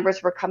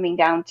numbers were coming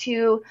down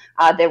too.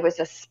 There was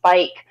a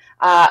spike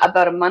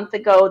about a month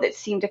ago that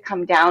seemed to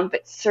come down,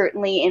 but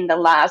certainly in the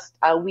last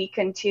week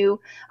and two,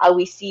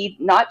 we see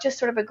not just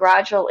sort of a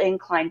gradual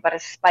incline, but a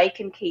spike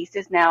in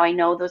cases. Now, I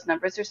know those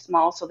numbers are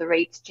small, so the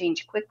rates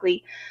change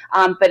quickly,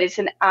 but it's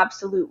an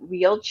absolute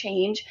real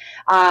change.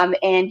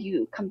 And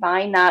you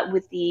combine that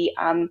with the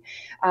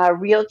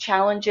real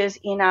challenges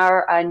in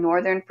our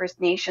Northern First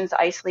Nations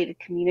isolated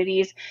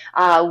communities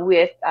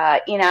with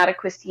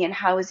inadequacy in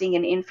housing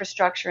and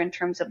infrastructure in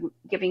terms of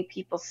giving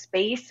people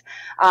space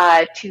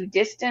to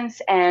distance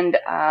and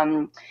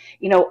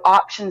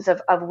options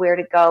of where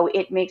to go.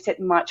 It makes it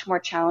much more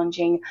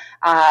challenging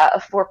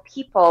for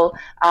people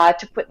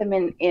to put them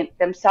in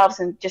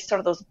themselves in just sort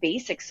of those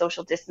basic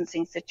social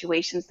distancing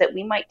situations that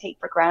we might take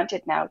for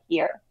granted now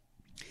here.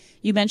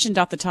 You mentioned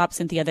off the top,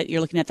 Cynthia, that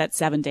you're looking at that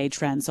 7-day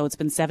trend. So it's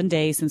been 7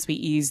 days since we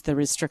eased the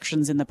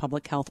restrictions in the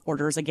public health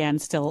orders, again,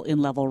 still in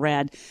level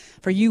red.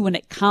 For you, when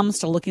it comes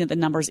to looking at the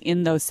numbers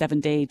in those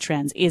 7-day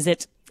trends, is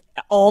it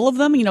all of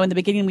them? In the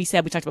beginning we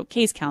talked about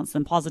case counts,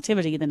 then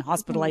positivity, then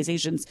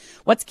hospitalizations.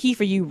 What's key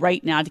for you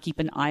right now to keep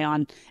an eye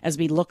on as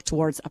we look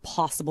towards a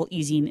possible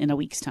easing in a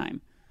week's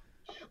time?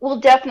 Well,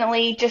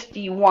 definitely, just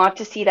you want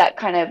to see that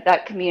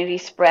community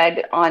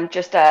spread on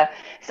just a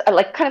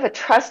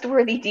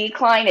trustworthy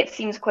decline. It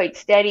seems quite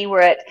steady.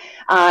 We're at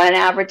an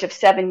average of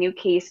 7 new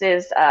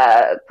cases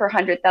per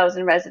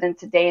 100,000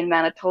 residents a day in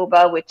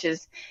Manitoba, which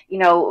is,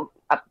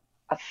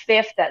 a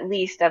fifth at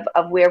least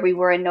of where we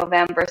were in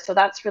November. So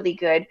that's really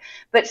good.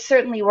 But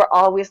certainly we're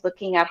always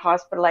looking at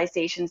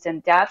hospitalizations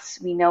and deaths.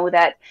 We know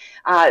that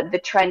the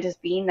trend has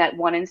been that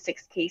 1 in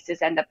 6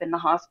 cases end up in the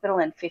hospital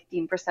and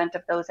 15%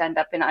 of those end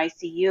up in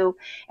ICU.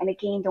 And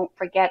again, don't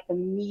forget the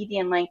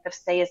median length of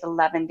stay is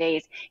 11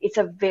 days. It's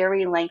a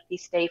very lengthy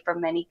stay for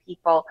many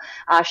people,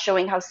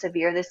 showing how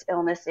severe this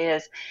illness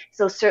is.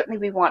 So certainly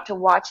we want to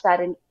watch that.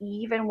 And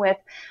even with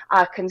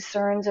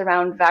concerns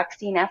around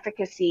vaccine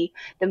efficacy,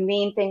 the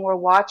main thing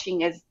we're watching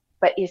is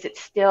but is it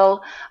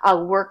still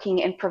working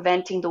in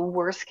preventing the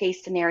worst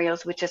case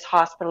scenarios, which is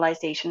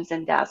hospitalizations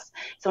and deaths?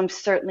 So I'm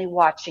certainly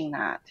watching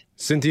that.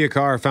 Cynthia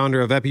Carr, founder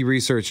of Epi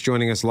Research,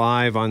 joining us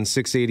live on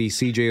 680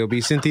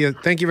 CJOB. Cynthia,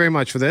 thank you very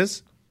much for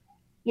this.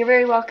 You're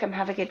very welcome.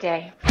 Have a good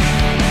day.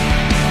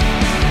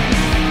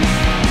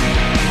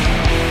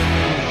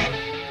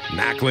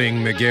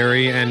 Mackling,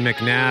 McGarry, and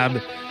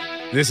McNabb.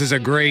 This is a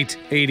great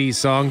 80s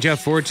song.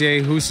 Jeff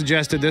Fortier, who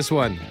suggested this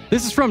one?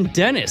 This is from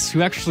Dennis,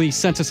 who actually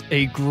sent us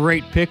a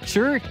great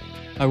picture.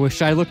 I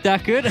wish I looked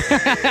that good.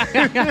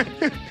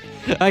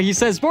 He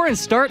says, Born and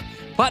Start,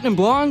 Platinum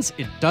Blondes,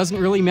 It Doesn't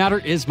Really Matter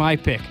is my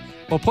pick.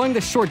 While playing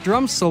the short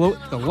drum solo,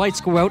 the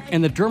lights go out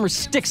and the drummer's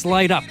sticks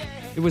light up.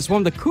 It was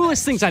one of the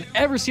coolest things I'd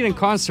ever seen in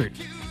concert.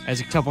 As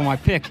you can tell by my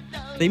pick,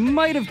 they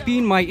might have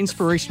been my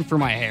inspiration for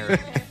my hair.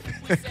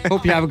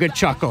 Hope you have a good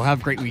chuckle.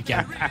 Have a great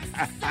weekend.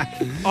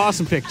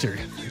 Awesome picture.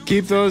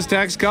 Keep those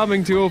texts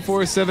coming,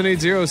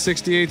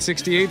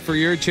 204-780-6868 for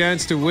your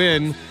chance to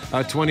win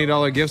a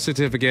 $20 gift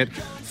certificate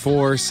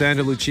for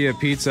Santa Lucia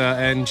Pizza.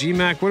 And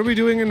GMAC, what are we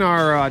doing in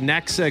our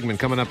next segment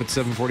coming up at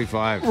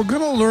 7:45? We're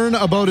going to learn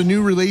about a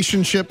new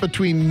relationship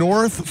between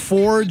North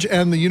Forge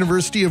and the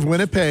University of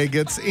Winnipeg.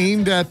 It's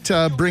aimed at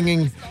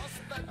bringing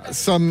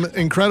some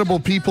incredible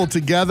people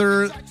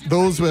together,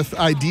 those with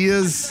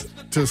ideas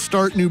to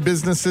start new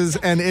businesses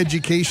and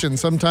education.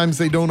 Sometimes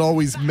they don't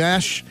always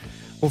mesh.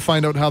 We'll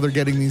find out how they're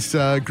getting these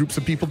groups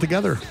of people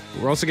together.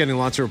 We're also getting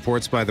lots of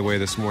reports, by the way,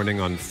 this morning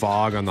on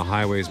fog on the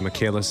highways.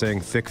 Michaela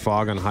saying thick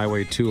fog on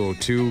Highway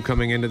 202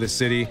 coming into the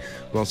city.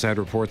 We also had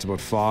reports about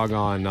fog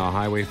on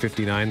Highway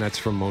 59. That's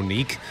from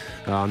Monique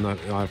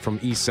from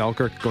East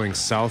Selkirk going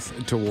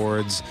south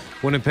towards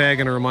Winnipeg.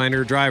 And a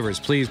reminder, drivers,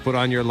 please put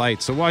on your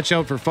lights. So watch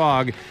out for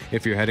fog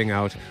if you're heading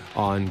out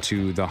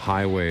onto the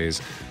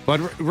highways. But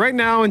right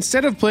now,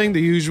 instead of playing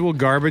the usual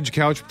garbage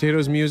couch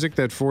potatoes music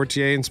that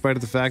Fortier, in spite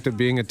of the fact of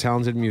being a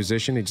talented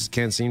musician, he just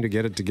can't seem to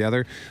get it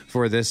together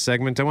for this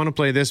segment, I want to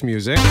play this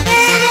music.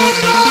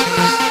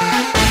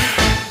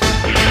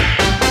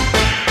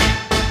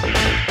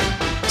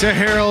 To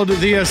herald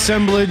the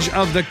assemblage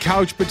of the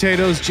couch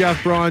potatoes,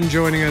 Jeff Braun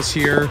joining us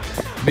here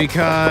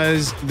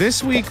because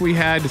this week we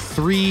had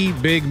 3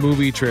 big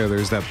movie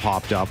trailers that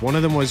popped up. One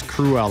of them was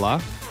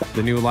Cruella,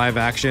 the new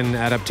live-action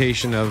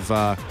adaptation of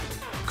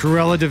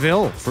Cruella de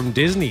Vil from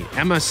Disney.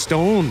 Emma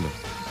Stone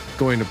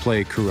going to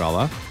play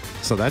Cruella,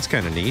 so that's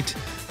kind of neat.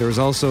 There was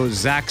also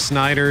Zack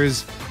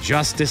Snyder's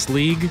Justice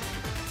League,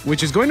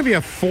 which is going to be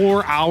a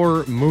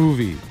 4-hour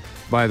movie,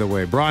 by the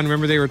way. Braun,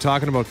 remember they were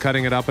talking about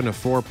cutting it up into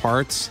 4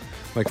 parts,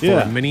 like for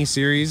a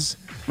mini-series?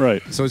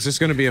 Right. So it's just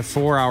going to be a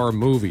 4-hour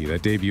movie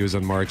that debuts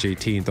on March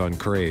 18th on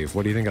Crave.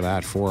 What do you think of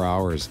that, 4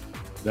 hours?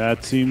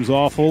 That seems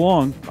awful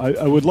long.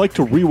 I would like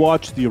to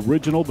rewatch the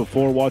original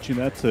before watching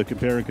that to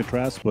compare and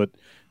contrast, but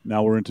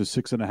now we're into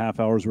 6.5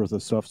 hours worth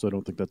of stuff, so I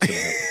don't think that's going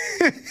to happen.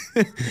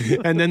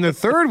 And then the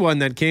third one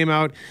that came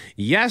out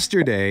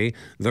yesterday,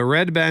 the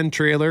Red Band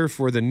trailer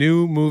for the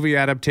new movie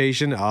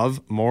adaptation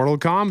of Mortal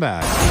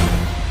Kombat.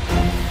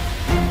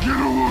 Get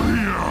over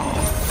here!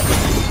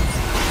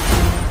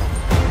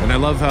 And I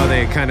love how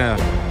they kind of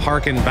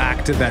harken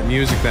back to that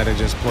music that I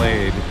just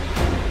played.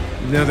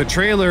 Now, the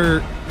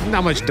trailer,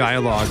 not much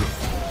dialogue.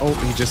 Oh,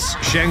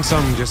 Shang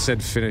Tsung just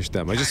said finish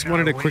them. I just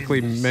wanted to quickly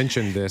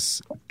mention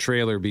this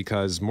trailer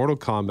because Mortal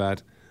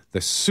Kombat,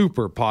 the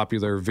super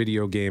popular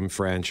video game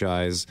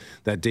franchise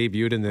that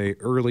debuted in the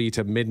early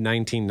to mid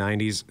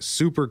 1990s,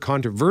 super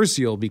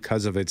controversial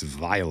because of its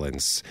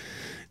violence.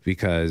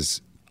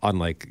 Because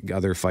unlike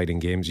other fighting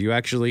games, you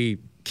actually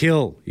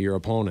kill your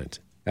opponent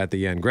at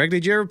the end. Greg,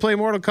 did you ever play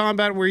Mortal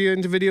Kombat? Were you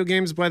into video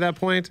games by that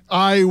point?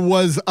 I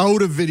was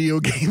out of video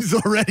games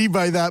already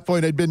by that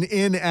point. I'd been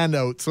in and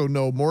out. So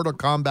no, Mortal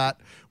Kombat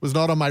was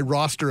not on my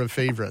roster of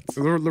favorites.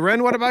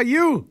 Loren, what about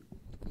you?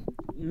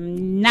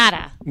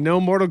 Nada. No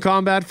Mortal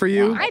Kombat for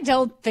you? I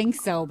don't think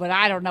so, but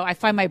I don't know. I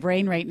find my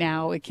brain right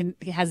now, it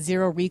has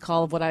zero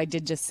recall of what I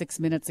did just 6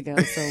 minutes ago.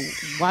 So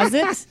was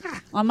it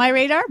on my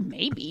radar?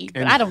 Maybe,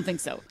 but I don't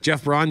think so.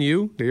 Jeff Braun,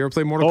 you? Did you ever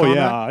play Mortal Kombat?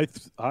 Yeah.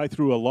 I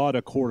threw a lot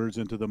of quarters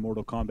into the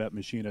Mortal Kombat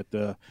machine at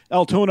the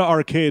Altona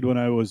Arcade when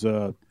I was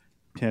 10,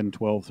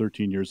 12,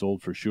 13 years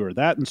old for sure.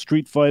 That and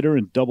Street Fighter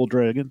and Double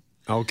Dragon.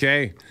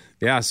 Okay.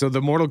 Yeah, so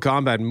the Mortal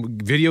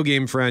Kombat video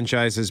game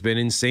franchise has been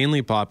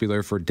insanely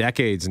popular for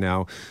decades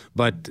now,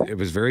 but it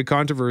was very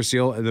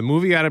controversial. The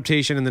movie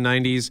adaptation in the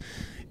 90s,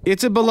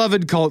 it's a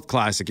beloved cult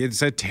classic.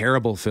 It's a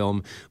terrible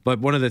film, but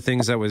one of the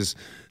things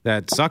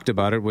that sucked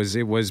about it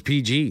was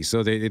PG,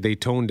 so they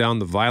toned down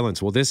the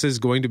violence. Well, this is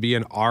going to be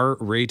an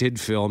R-rated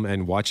film,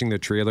 and watching the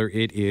trailer,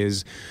 it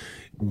is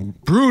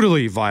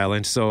brutally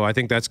violent, so I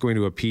think that's going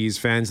to appease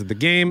fans of the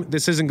game.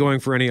 This isn't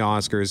going for any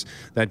Oscars.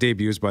 That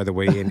debuts, by the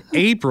way, in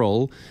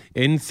April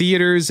in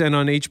theaters and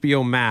on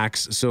HBO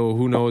Max, so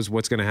who knows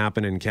what's going to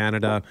happen in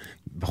Canada.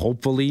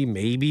 Hopefully,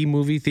 maybe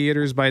movie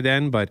theaters by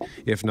then, but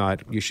if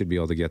not, you should be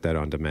able to get that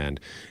on demand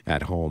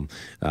at home.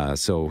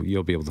 So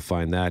you'll be able to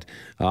find that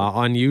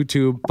on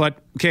YouTube. But,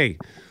 okay,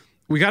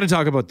 we got to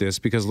talk about this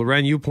because,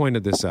 Loren, you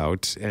pointed this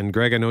out, and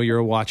Greg, I know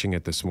you're watching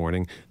it this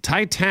morning.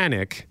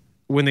 Titanic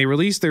when they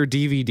released their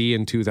DVD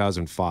in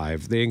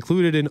 2005, they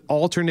included an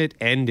alternate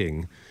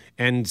ending.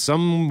 And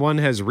someone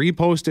has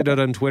reposted it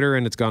on Twitter,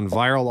 and it's gone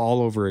viral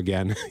all over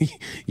again.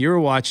 You're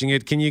watching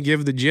it. Can you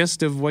give the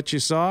gist of what you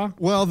saw?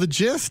 Well, the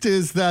gist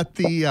is that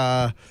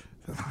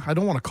I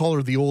don't want to call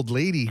her the old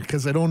lady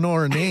because I don't know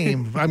her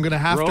name. I'm going to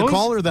have to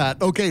call her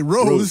that. Okay,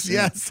 Rose,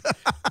 yes.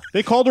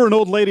 They called her an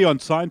old lady on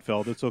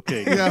Seinfeld. It's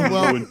okay. Yeah,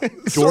 well,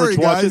 George sorry,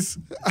 guys.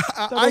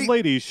 That old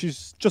lady,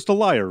 she's just a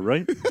liar,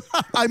 right?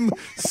 I'm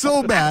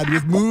so bad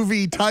with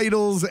movie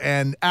titles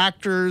and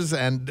actors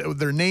and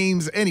their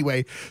names.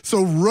 Anyway,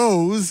 so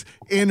Rose,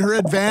 in her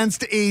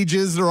advanced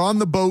ages, they're on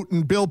the boat,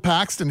 and Bill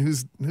Paxton,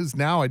 who's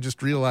now, I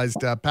just realized,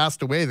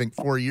 passed away, I think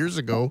 4 years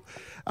ago.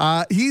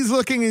 He's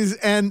looking,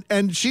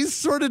 and she's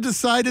sort of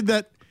decided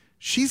that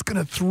she's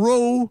going to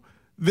throw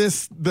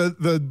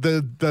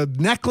the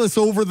necklace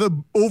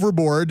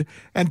overboard,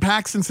 and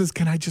Paxton says,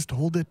 "Can I just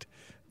hold it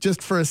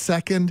just for a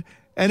second?"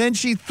 And then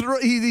he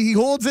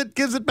holds it,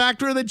 gives it back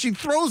to her, then she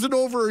throws it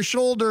over her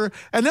shoulder,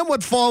 and then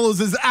what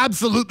follows is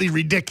absolutely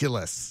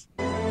ridiculous.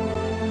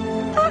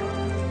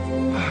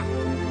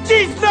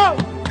 Jeez, no!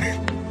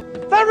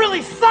 That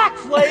really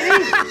sucks, lady!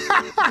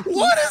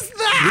 What is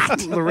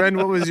that? Loren,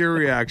 what was your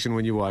reaction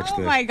when you watched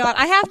this? Oh my God.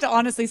 I have to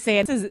honestly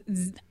say,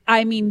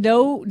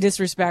 no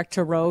disrespect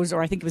to Rose,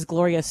 or I think it was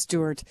Gloria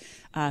Stewart,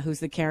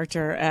 who's the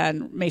character,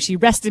 and may she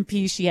rest in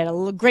peace. She had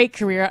a great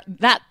career.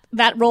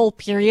 That role,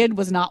 period,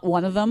 was not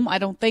one of them. I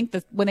don't think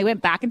that when they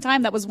went back in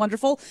time, that was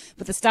wonderful.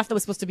 But the stuff that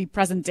was supposed to be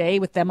present day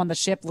with them on the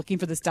ship looking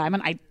for this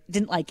diamond, I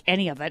didn't like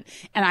any of it.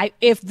 And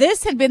if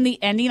this had been the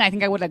ending, I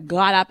think I would have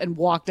got up and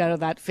walked out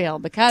of that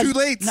film because too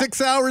late. 6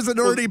 hours had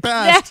already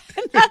passed.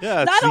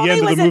 Yeah, it's the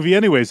end of the movie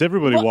anyways.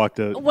 Everybody walked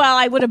out. Well,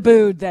 I would have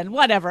booed then,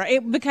 whatever.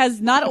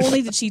 Because not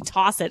only did she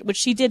toss it, which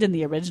she did in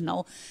the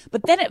original,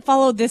 but then it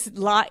followed this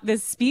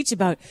speech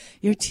about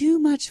you're too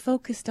much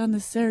focused on the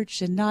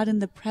search and not in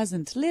the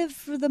present. Live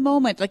for the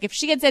moment. Like if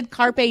she had said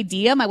carpe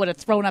diem, I would have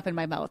thrown up in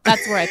my mouth.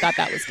 That's where I thought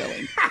that was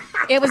going.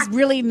 It was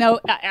really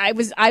I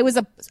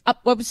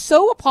was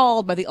so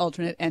appalled by the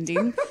alternate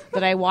ending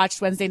that I watched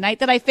Wednesday night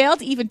that I failed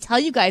to even tell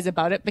you guys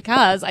about it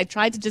because I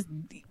tried to just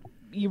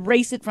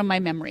erase it from my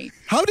memory.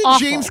 How did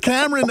James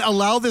Cameron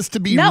allow this to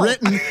be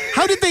written?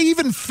 How did they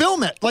even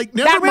film it? Like,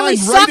 never that really mind,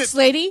 sucks,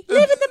 lady.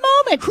 Live in the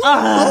moment. Who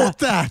wrote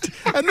that?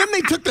 And then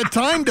they took the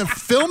time to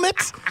film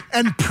it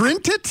and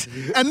print it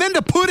and then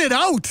to put it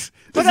out.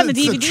 Put on the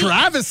DVD. It's a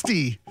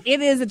travesty.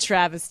 It is a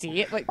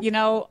travesty.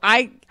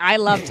 I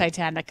love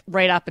Titanic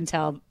right up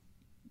until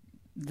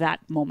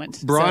that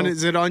moment. Braun,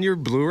 is it on your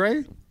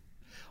Blu-ray?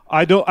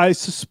 I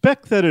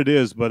suspect that it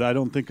is, but I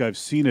don't think I've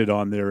seen it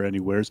on there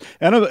anywheres.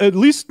 And at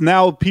least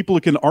now people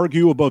can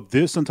argue about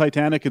this on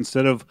Titanic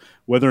instead of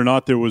whether or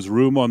not there was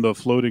room on the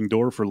floating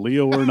door for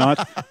Leo or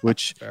not,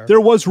 which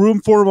there was room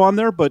for him on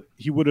there, but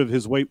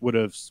his weight would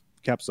have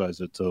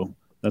capsized it. So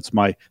that's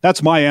my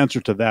answer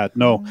to that.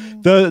 No,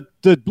 the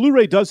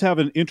Blu-ray does have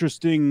an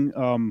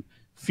interesting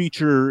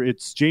feature.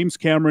 It's James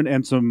Cameron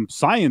and some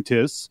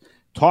scientists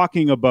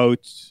talking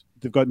about.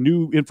 They've got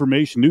new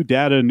information, new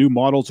data, new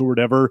models or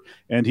whatever,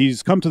 and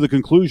he's come to the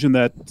conclusion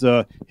that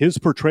his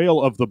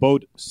portrayal of the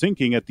boat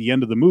sinking at the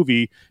end of the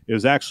movie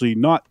is actually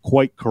not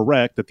quite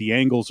correct, that the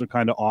angles are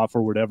kind of off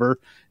or whatever.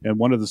 And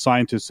one of the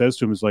scientists says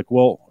to him, is like,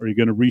 well, are you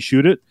going to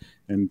reshoot it?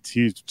 And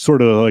he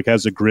sort of like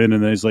has a grin,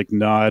 and then he's like,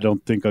 "Nah, I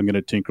don't think I'm going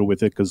to tinker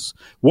with it because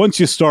once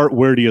you start,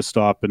 where do you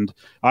stop?" And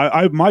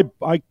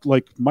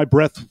my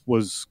breath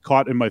was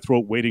caught in my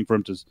throat waiting for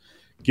him to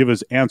give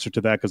his answer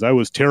to that because I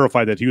was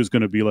terrified that he was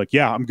going to be like,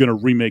 "Yeah, I'm going to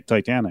remake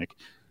Titanic,"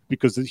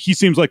 because he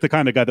seems like the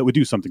kind of guy that would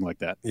do something like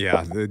that.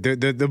 Yeah,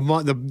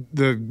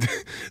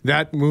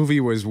 that movie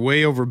was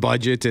way over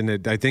budget,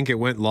 and I think it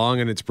went long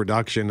in its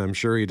production. I'm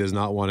sure he does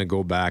not want to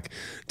go back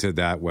to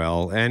that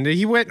well. And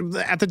he went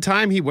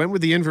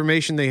with the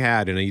information they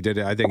had, and he did.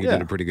 I think he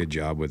did a pretty good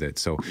job with it.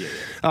 So,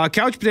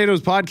 Couch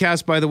Potatoes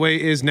podcast, by the way,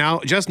 is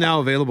just now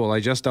available.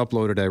 I just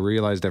uploaded. I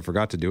realized I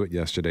forgot to do it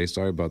yesterday.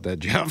 Sorry about that,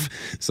 Jeff.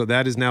 So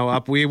that is now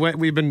up. We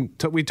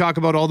talk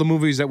about all the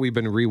movies that we've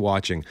been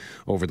rewatching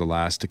over the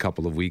last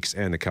couple of weeks.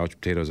 And the Couch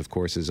Potatoes, of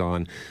course, is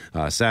on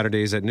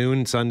Saturdays at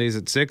noon, Sundays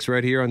at 6,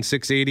 right here on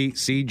 680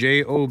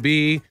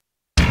 CJOB.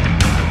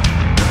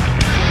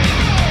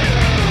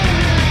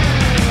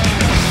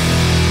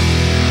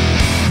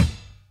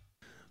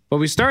 But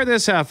we start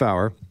this half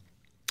hour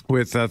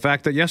with the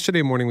fact that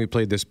yesterday morning we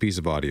played this piece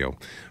of audio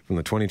from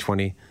the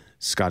 2020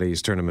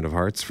 Scotties Tournament of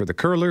Hearts for the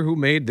curler who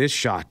made this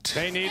shot.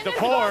 They need the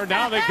 4.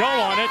 Now they go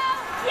on it.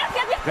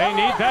 They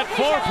need that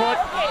 4-foot.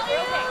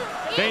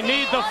 They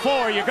need the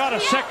 4. You got a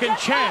second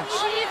chance.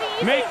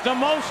 Make the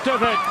most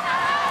of it.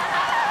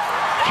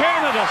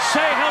 Canada,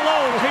 say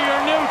hello to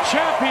your new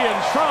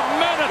champions from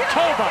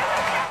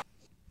Manitoba.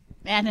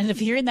 And if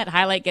hearing that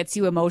highlight gets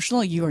you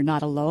emotional, you are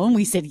not alone.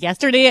 We said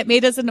yesterday it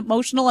made us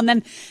emotional. And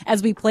then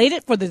as we played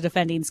it for the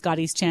defending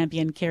Scotties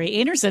champion, Carrie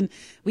Anderson,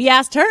 we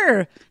asked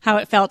her how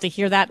it felt to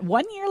hear that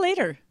 1 year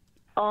later.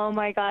 Oh,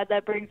 my God,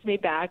 that brings me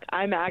back.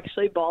 I'm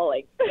actually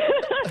bawling.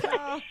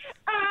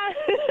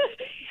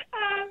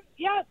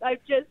 yeah, I'm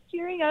just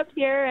cheering up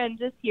here, and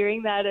just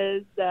hearing that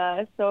is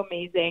so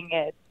amazing.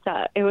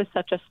 It was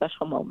such a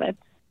special moment.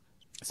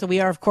 So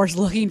we are, of course,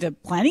 looking to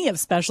plenty of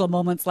special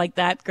moments like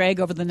that, Greg,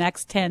 over the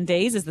next 10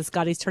 days as the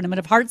Scotties Tournament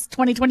of Hearts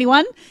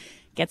 2021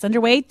 gets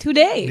underway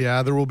today.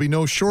 Yeah, there will be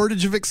no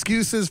shortage of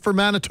excuses for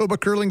Manitoba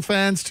curling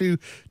fans to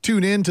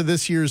tune in to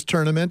this year's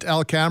tournament.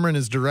 Al Cameron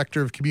is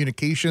Director of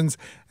Communications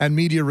and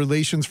Media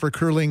Relations for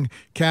Curling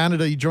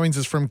Canada. He joins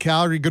us from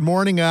Calgary. Good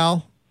morning,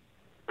 Al.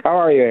 How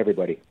are you,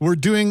 everybody? We're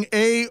doing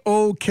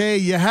A-OK.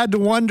 You had to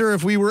wonder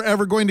if we were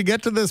ever going to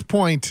get to this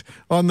point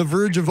on the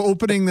verge of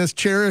opening this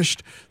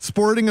cherished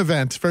sporting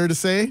event. Fair to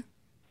say?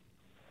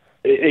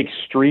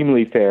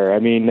 Extremely fair. I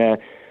mean,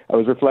 I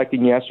was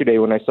reflecting yesterday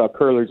when I saw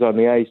curlers on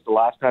the ice. The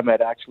last time I'd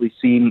actually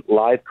seen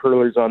live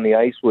curlers on the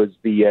ice was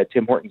the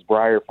Tim Hortons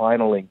Brier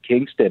final in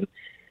Kingston.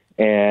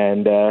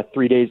 And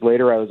 3 days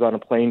later, I was on a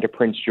plane to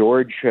Prince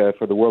George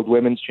for the World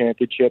Women's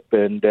Championship,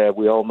 and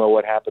we all know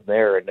what happened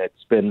there. And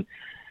it's been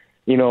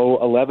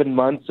 11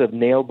 months of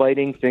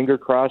nail-biting,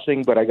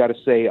 finger-crossing, but I got to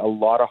say, a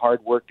lot of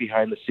hard work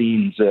behind the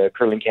scenes.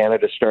 Curling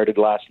Canada started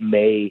last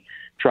May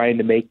trying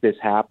to make this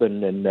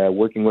happen, and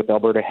working with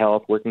Alberta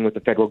Health, working with the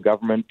federal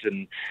government,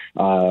 and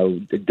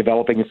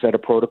developing a set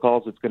of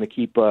protocols that's going to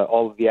keep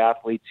all of the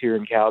athletes here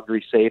in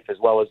Calgary safe, as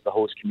well as the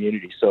host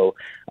community. So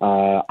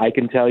I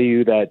can tell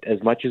you that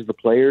as much as the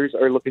players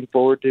are looking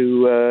forward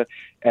to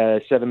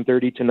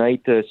 7:30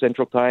 tonight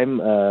Central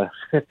Time,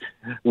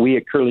 we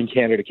at Curling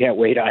Canada can't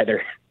wait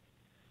either.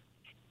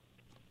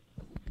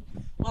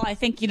 Well, I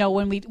think,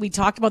 when we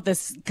talked about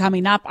this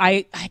coming up,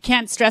 I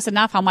can't stress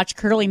enough how much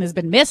curling has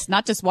been missed,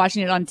 not just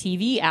watching it on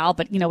TV, Al,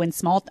 but,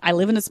 I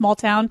live in a small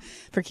town.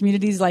 For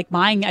communities like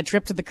mine, a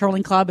trip to the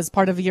curling club is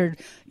part of your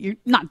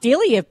not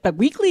daily, but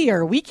weekly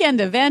or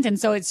weekend event. And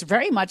so it's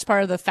very much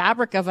part of the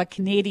fabric of a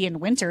Canadian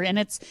winter, and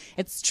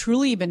it's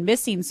truly been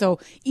missing. So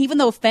even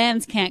though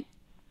fans can't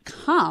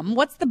come,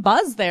 what's the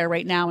buzz there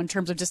right now in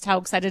terms of just how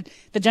excited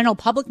the general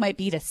public might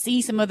be to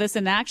see some of this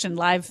in action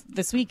live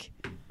this week?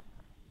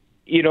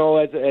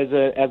 As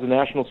a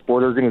national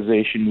sport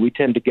organization, we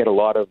tend to get a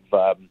lot of,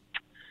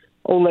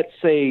 let's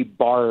say,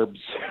 barbs,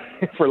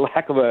 for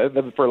lack of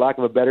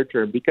a better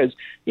term, because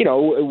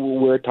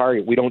we're a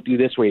target. We don't do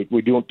this right.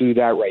 We don't do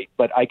that right.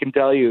 But I can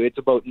tell you, it's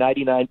about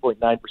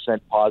 99.9%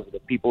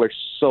 positive. People are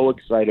so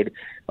excited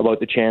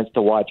about the chance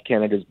to watch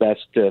Canada's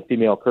best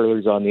female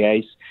curlers on the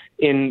ice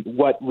in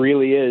what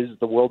really is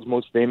the world's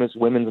most famous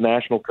women's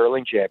national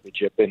curling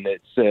championship, and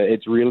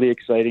it's really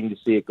exciting to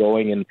see it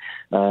going, and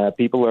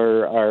people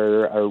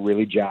are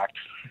really jacked.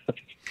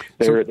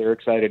 They're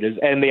excited,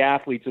 and the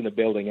athletes in the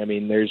building. I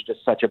mean, there's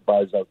just such a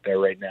buzz out there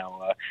right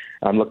now.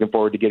 I'm looking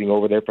forward to getting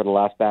over there for the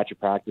last batch of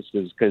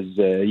practices, because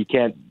you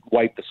can't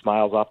wipe the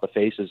smiles off the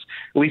faces.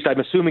 At least I'm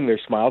assuming they're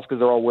smiles, because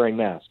they're all wearing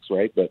masks,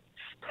 right? But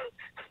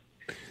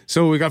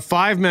so we got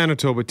 5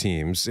 Manitoba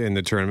teams in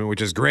the tournament, which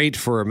is great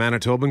for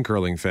Manitoban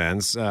curling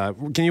fans.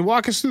 Can you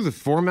walk us through the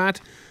format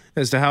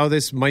as to how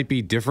this might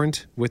be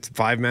different with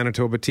 5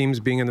 Manitoba teams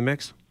being in the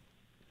mix?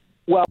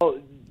 Well,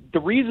 the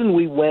reason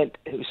we went,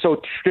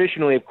 so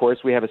traditionally, of course,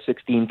 we have a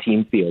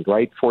 16-team field,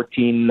 right?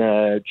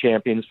 14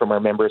 champions from our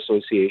member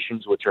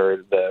associations, which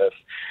are the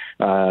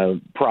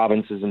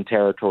provinces and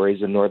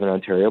territories in Northern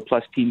Ontario,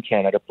 plus Team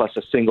Canada, plus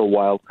a single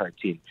wildcard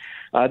team.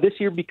 This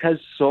year, because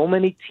so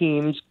many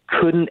teams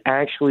couldn't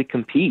actually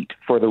compete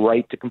for the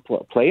right to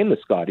play in the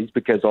Scotties,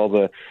 because all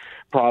the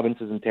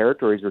provinces and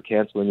territories were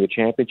canceling the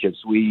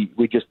championships, we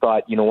just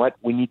thought, you know what,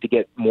 we need to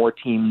get more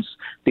teams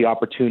the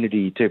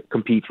opportunity to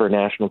compete for a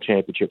national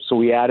championship. So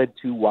we added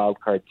 2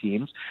 wildcard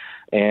teams.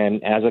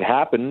 And as it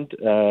happened,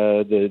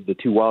 the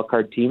 2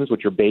 wildcard teams,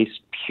 which are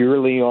based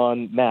purely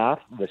on math,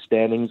 the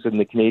standings in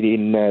the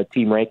Canadian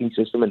team ranking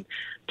system in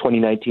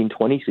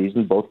 2019-20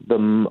 season, both of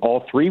them,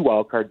 all 3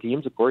 wildcard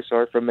teams, of course,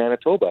 are from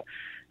Manitoba.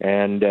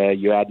 And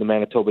you add the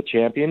Manitoba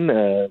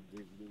champion,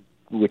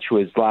 which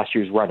was last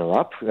year's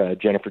runner-up,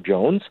 Jennifer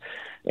Jones.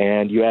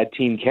 And you add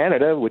Team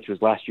Canada, which was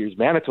last year's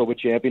Manitoba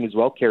champion as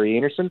well, Carrie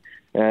Anderson.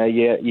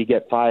 You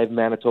get 5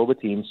 Manitoba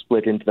teams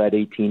split into that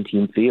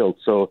 18-team field.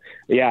 So,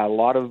 yeah, a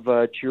lot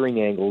of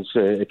cheering angles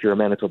if you're a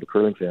Manitoba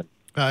curling fan.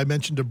 I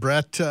mentioned to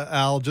Brett,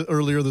 Al,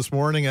 earlier this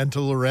morning, and to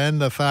Loren,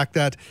 the fact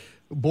that,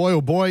 boy,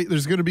 oh boy,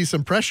 there's going to be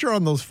some pressure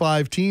on those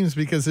 5 teams,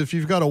 because if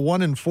you've got a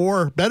 1 in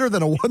 4, better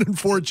than a 1 in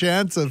 4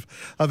 chance of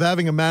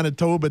having a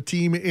Manitoba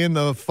team in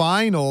the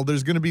final,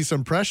 there's going to be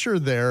some pressure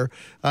there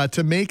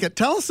to make it.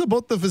 Tell us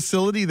about the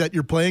facility that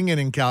you're playing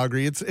in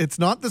Calgary. It's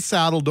not the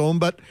Saddle Dome,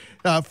 but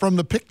from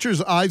the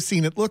pictures I've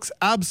seen, it looks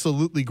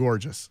absolutely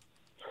gorgeous.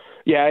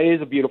 Yeah, it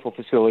is a beautiful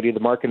facility. The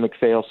Mark and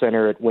McPhail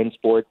Center at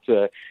Winsport.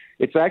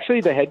 It's actually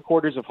the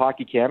headquarters of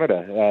Hockey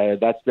Canada.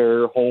 That's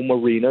their home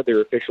arena,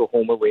 their official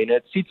home arena.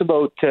 It seats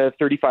about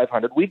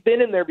 3,500. We've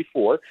been in there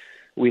before.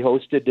 We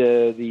hosted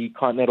the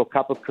Continental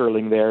Cup of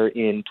Curling there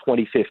in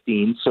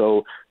 2015.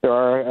 So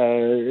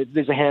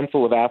there's a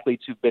handful of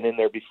athletes who've been in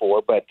there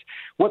before. But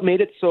what made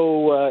it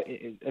so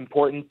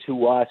important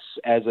to us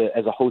as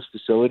a host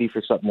facility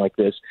for something like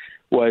this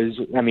was,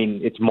 I mean,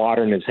 it's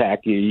modern as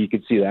heck. You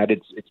can see that.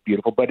 It's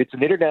beautiful. But it's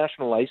an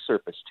international ice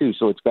surface, too.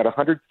 So it's got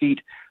 100 feet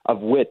of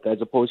width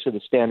as opposed to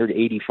the standard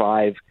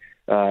 85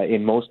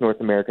 in most North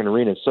American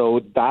arenas.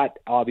 So that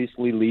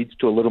obviously leads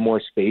to a little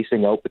more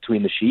spacing out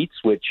between the sheets,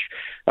 which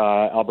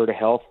Alberta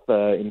Health,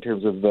 in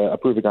terms of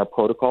approving our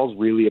protocols,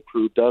 really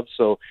approved of.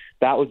 So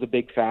that was a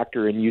big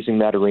factor in using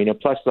that arena.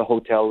 Plus, the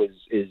hotel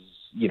is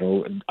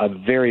a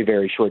very,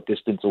 very short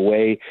distance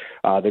away.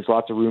 There's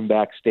lots of room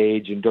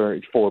backstage and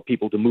for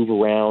people to move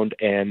around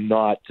and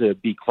not to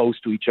be close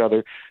to each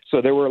other. So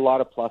there were a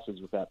lot of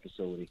pluses with that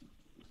facility.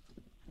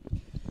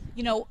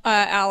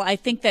 Al, I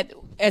think that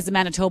as a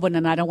Manitoban,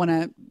 and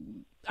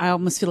I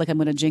almost feel like I'm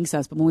going to jinx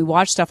us, but when we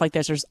watch stuff like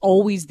this, there's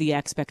always the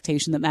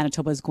expectation that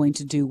Manitoba is going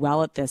to do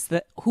well at this.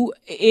 Who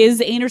is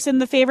Anderson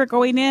the favorite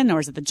going in, or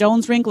is it the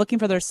Jones Rink looking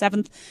for their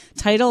 7th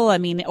title? I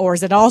mean, or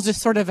is it all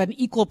just sort of an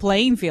equal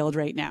playing field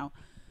right now?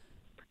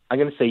 I'm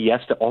going to say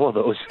yes to all of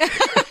those.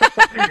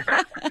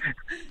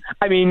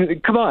 I mean,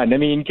 come on. I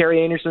mean,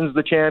 Carrie Anderson's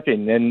the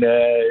champion, and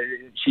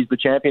she's the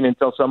champion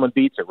until someone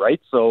beats her,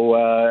 right?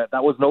 So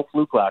that was no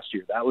fluke last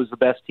year. That was the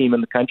best team in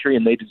the country,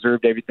 and they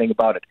deserved everything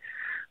about it.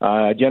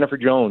 Jennifer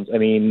Jones, I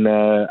mean,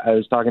 I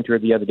was talking to her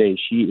the other day.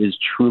 She is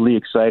truly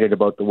excited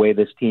about the way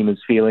this team is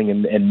feeling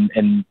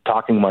and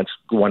talking amongst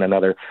one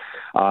another.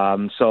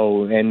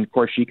 And of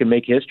course, she can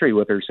make history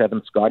with her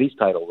 7th Scotties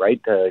title,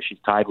 right? She's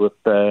tied with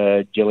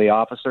Jilly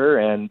Officer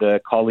and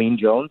Colleen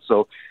Jones.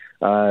 So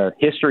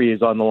history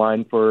is on the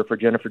line for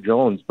Jennifer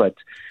Jones. But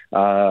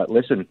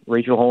listen,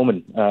 Rachel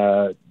Homan,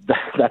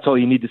 that's all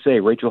you need to say.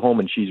 Rachel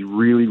Homan, she's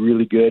really,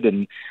 really good,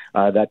 and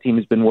that team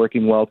has been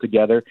working well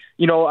together.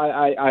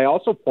 I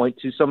also point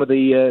to some of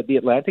the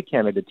Atlantic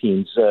Canada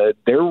teams.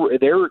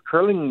 Their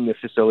curling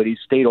facilities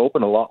stayed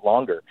open a lot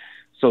longer.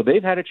 So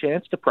they've had a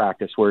chance to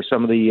practice where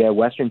some of the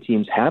Western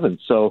teams haven't.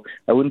 So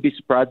I wouldn't be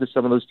surprised if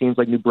some of those teams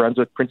like New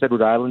Brunswick, Prince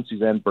Edward Island,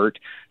 Suzanne Burt,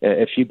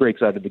 if she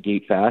breaks out of the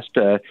gate fast.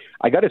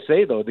 I got to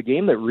say, though, the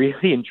game that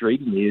really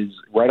intrigued me is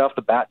right off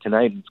the bat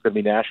tonight. It's going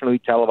to be nationally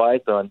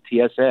televised on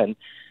TSN.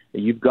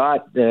 You've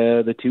got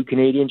the 2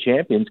 Canadian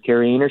champions,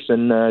 Carrie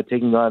Anderson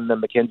taking on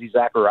Mackenzie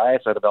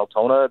Zacharias out of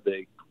Altona,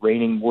 the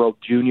reigning world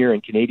junior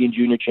and Canadian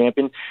junior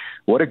champion.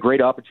 What a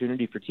great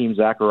opportunity for Team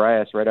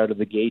Zacharias right out of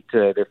the gate,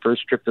 their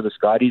first trip to the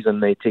Scotties,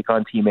 and they take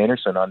on Team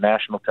Anderson on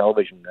national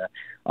television.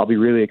 I'll be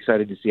really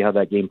excited to see how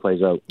that game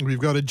plays out. We've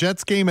got a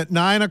Jets game at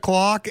 9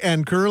 o'clock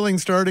and curling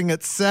starting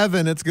at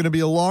 7. It's going to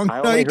be a long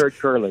night. I only heard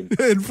curling.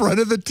 In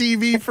front of the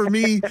TV for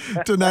me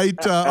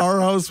tonight.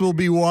 Our house will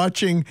be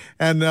watching,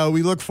 and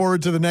we look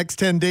forward to the next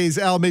 10 days.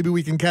 Al, maybe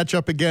we can catch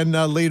up again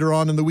later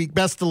on in the week.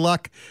 Best of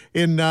luck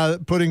in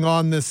putting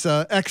on this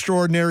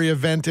extraordinary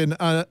event in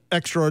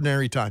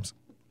extraordinary times.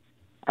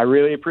 I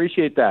really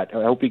appreciate that.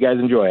 I hope you guys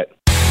enjoy it.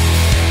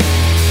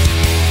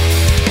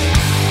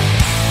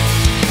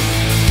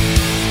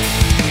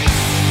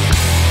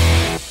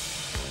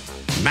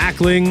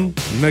 Mackling,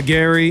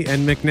 McGarry,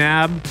 and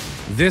McNabb.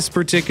 This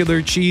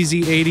particular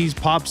cheesy 80s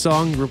pop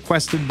song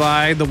requested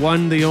by the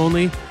one, the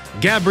only,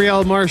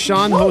 Gabrielle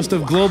Marchand, host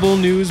of Global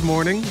News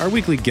Morning, our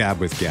weekly Gab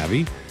with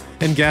Gabby.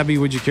 And Gabby,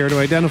 would you care to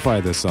identify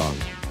this song?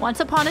 Once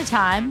upon a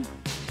time,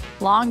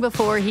 long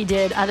before he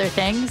did other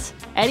things,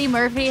 Eddie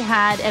Murphy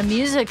had a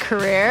music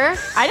career.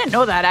 I didn't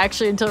know that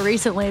actually until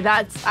recently.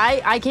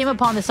 I came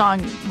upon the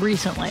song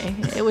recently.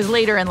 It was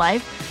later in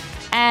life.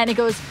 And it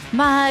goes,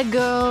 my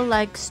girl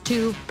likes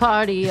to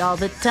party all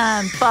the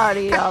time,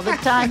 party all the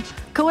time.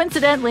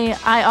 Coincidentally,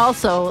 I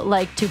also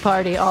like to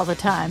party all the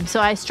time. So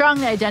I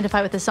strongly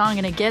identify with the song,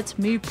 and it gets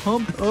me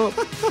pumped up.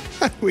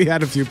 We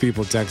had a few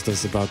people text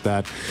us about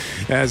that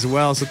as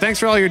well. So thanks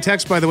for all your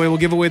texts, by the way. We'll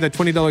give away that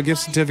 $20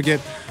 gift certificate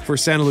for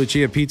Santa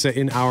Lucia Pizza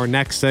in our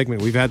next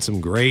segment. We've had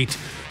some great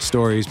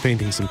stories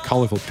painting some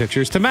colorful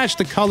pictures to match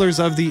the colors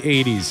of the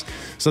 80s.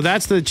 So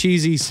that's the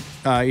cheesy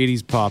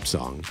 80s pop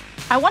song.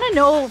 I want to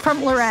know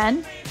from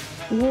Loren,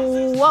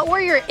 what were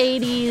your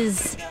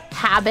 80s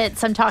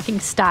habits? I'm talking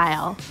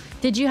style.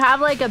 Did you have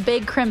like a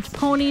big crimped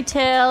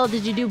ponytail?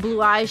 Did you do blue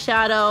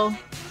eyeshadow?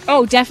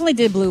 Oh, definitely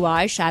did blue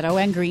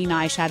eyeshadow and green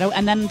eyeshadow.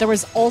 And then there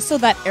was also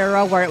that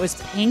era where it was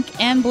pink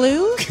and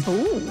blue.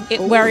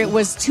 Where it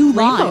was two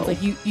lines.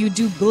 Like you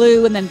do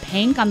blue and then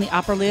pink on the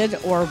upper lid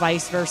or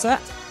vice versa.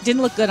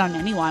 Didn't look good on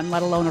anyone,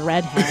 let alone a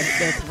redhead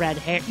with red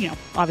hair,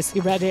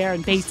 obviously red hair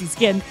and pasty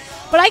skin.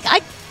 But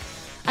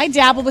I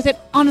dabbled with it.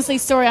 Honestly,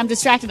 sorry, I'm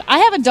distracted. I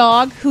have a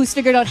dog who's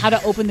figured out how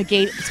to open the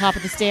gate at the top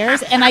of the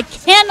stairs, and I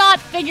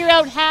cannot figure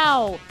out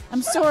how.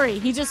 I'm sorry.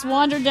 He just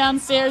wandered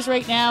downstairs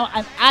right now.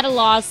 I'm at a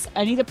loss.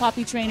 I need a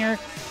puppy trainer.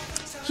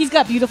 He's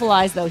got beautiful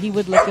eyes, though. He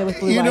would look good with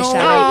blue eyeshadow.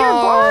 Hey, you're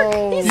Bark.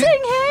 He's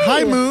saying hey.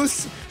 Hi,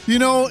 Moose. You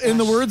know, in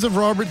the words of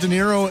Robert De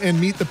Niro in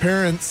Meet the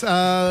Parents,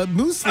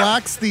 Moose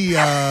lacks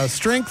the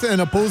strength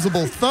and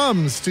opposable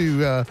thumbs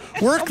to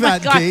work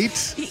that God.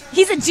 gate.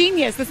 He's a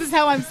genius. This is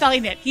how I'm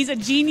selling it. He's a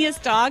genius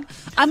dog.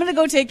 I'm going to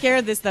go take care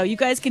of this, though. You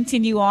guys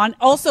continue on.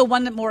 Also,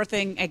 one more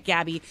thing at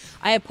Gabby.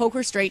 I have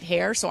poker straight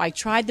hair, so I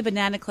tried the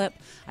banana clip.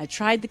 I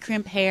tried the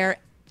crimp hair.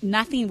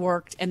 Nothing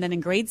worked. And then in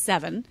grade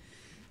 7,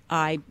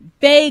 I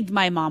begged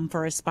my mom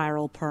for a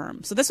spiral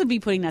perm. So this would be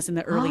putting us in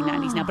the early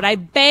 90s now, but I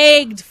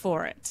begged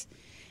for it.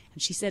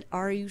 And she said,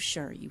 "Are you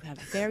sure? You have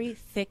very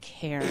thick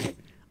hair.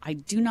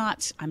 I'm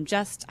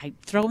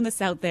throwing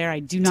this out there. I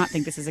do not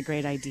think this is a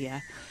great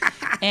idea."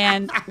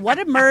 And what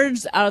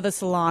emerged out of the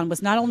salon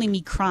was not only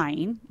me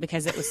crying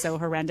because it was so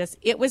horrendous,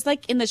 it was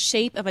like in the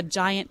shape of a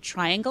giant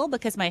triangle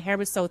because my hair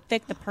was so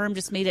thick, the perm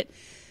just made it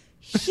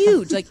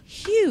huge, like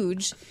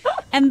huge.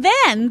 And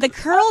then the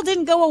curl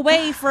didn't go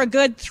away for a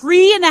good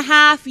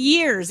 3.5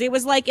 years. It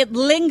was like it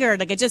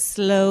lingered, like it just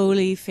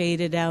slowly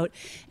faded out.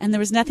 And there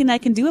was nothing I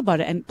can do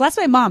about it. And bless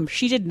my mom,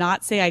 she did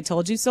not say "I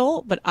told you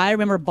so," but I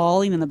remember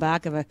bawling in the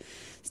back of a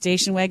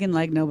station wagon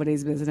like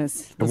nobody's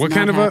business. And what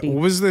kind of what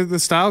was the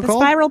style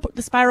called?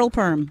 The spiral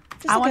perm.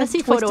 Just I like want a to see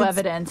photo twisted-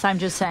 evidence. I'm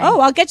just saying.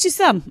 Oh, I'll get you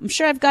some. I'm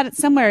sure I've got it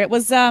somewhere. It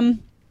was,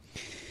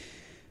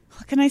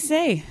 what can I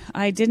say?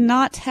 I did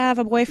not have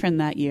a boyfriend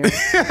that year.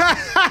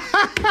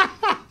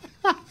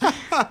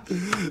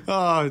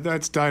 Oh,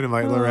 that's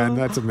dynamite, Loren.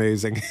 That's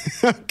amazing.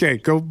 Okay,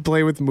 go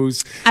play with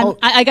Moose.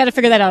 I got to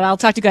figure that out. I'll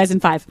talk to you guys in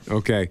 5.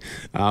 Okay.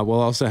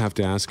 We'll also have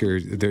to ask her.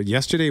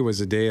 Yesterday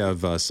was a day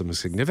of some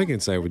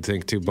significance, I would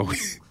think, too. But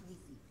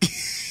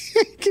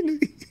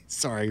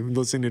sorry, I'm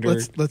listening to her.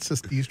 Let's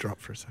just eavesdrop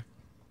for a second.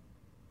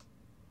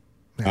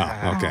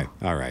 Oh, okay.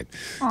 All right.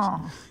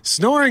 Aw.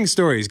 Snoring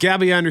stories.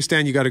 Gabby, I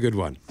understand you got a good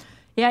one.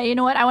 Yeah, you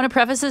know what? I want to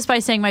preface this by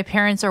saying my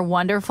parents are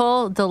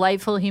wonderful,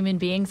 delightful human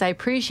beings. I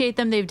appreciate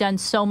them. They've done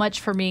so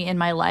much for me in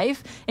my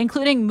life,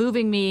 including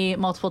moving me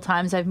multiple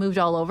times. I've moved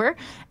all over.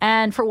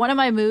 And for one of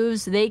my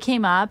moves, they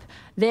came up.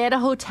 They had a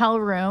hotel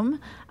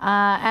room,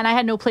 and I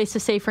had no place to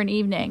stay for an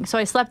evening. So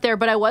I slept there,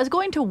 but I was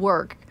going to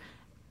work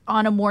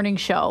on a morning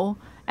show,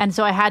 and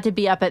so I had to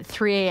be up at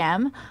 3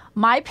 a.m.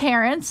 My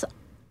parents,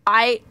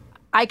 I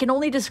can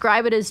only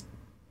describe it as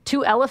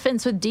two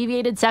elephants with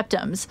deviated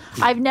septums.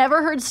 I've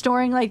never heard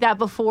snoring like that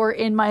before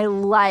in my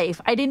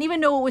life. I didn't even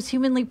know it was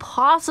humanly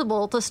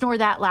possible to snore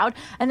that loud.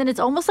 And then it's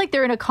almost like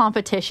they're in a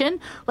competition.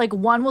 Like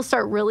one will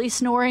start really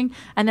snoring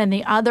and then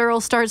the other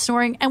will start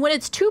snoring. And when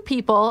it's two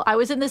people, I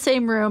was in the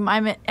same room.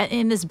 I'm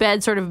in this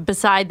bed sort of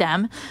beside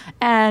them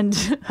and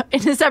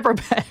in a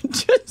separate bed,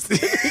 just to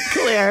be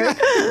clear.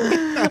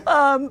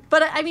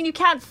 But I mean, you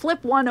can't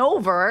flip one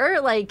over.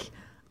 Like,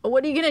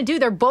 what are you going to do?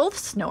 They're both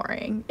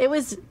snoring.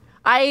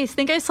 I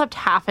think I slept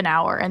half an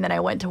hour and then I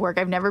went to work.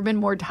 I've never been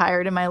more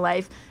tired in my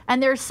life.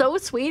 And they're so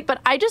sweet,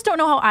 but I just don't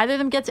know how either of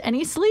them gets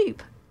any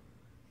sleep.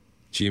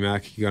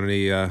 GMAC, you got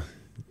any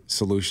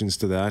solutions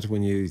to that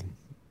when you...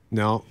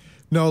 No?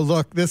 No,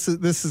 look, this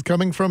is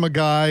coming from a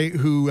guy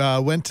who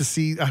went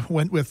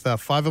with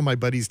 5 of my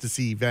buddies to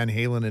see Van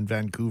Halen in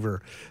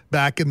Vancouver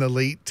back in the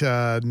late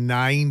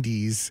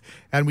 90s.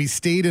 And we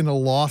stayed in a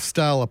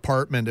loft-style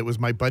apartment. It was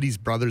my buddy's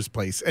brother's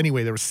place.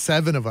 Anyway, there were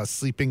 7 of us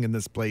sleeping in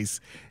this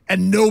place.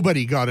 And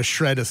nobody got a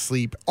shred of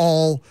sleep,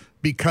 all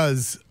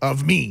because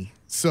of me.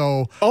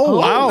 So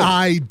wow.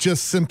 I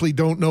just simply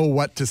don't know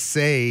what to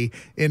say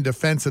in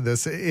defense of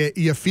this.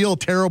 You feel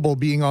terrible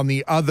being on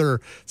the other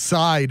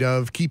side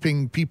of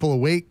keeping people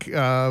awake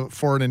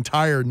for an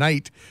entire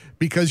night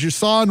because you're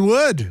sawing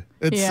wood.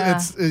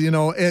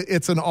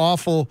 It's an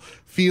awful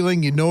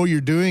feeling. You know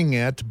you're doing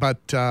it,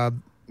 but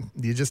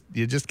you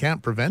just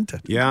can't prevent it.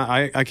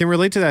 Yeah, I can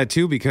relate to that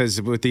too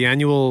because with the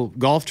annual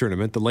golf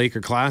tournament, the Laker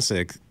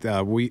Classic,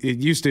 we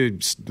used to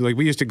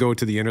go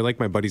to the Interlake.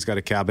 My buddy's got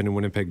a cabin in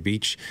Winnipeg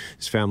Beach.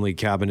 His family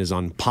cabin is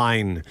on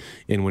Pine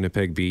in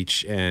Winnipeg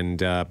Beach, and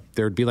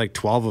there'd be like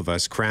 12 of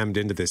us crammed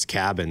into this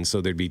cabin. So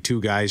there'd be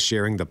 2 guys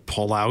sharing the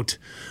pullout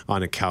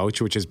on a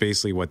couch, which is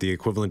basically what the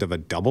equivalent of a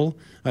double,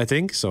 I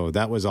think. So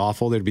that was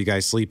awful. There'd be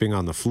guys sleeping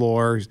on the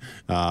floor.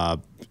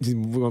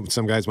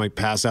 Some guys might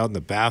pass out in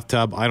the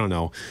bathtub. I don't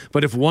know.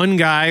 But if one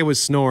guy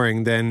was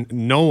snoring, then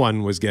no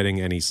one was getting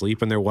any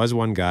sleep. And there was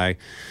one guy,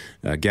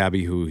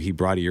 Gabby, who he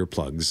brought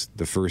earplugs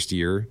the first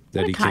year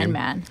that he came. Kind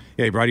man.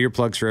 Yeah, he brought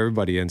earplugs for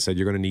everybody and said,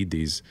 "You're going to need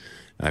these.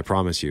 I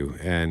promise you."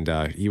 And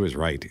he was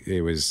right.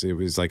 It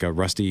was like a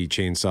rusty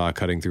chainsaw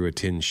cutting through a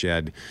tin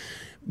shed.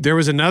 There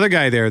was another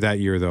guy there that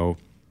year, though,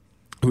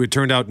 who it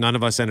turned out none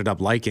of us ended up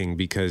liking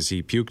because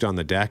he puked on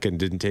the deck and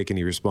didn't take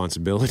any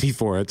responsibility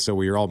for it. So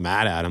we were all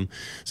mad at him.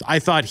 So I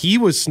thought he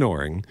was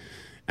snoring.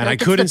 And I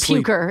couldn't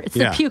sleep. It's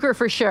the puker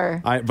for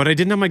sure. But I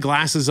didn't have my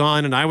glasses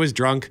on and I was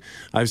drunk.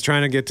 I was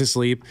trying to get to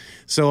sleep.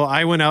 So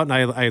I went out and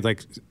I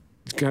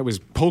I was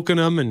poking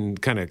him and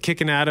kind of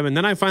kicking at him. And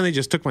then I finally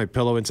just took my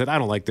pillow and said, I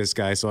don't like this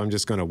guy, so I'm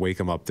just going to wake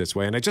him up this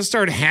way. And I just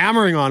started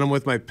hammering on him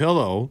with my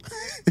pillow.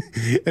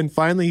 And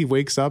finally he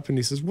wakes up and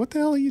he says, what the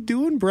hell are you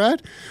doing,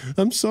 Brett?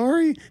 I'm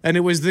sorry. And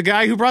it was the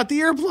guy who brought the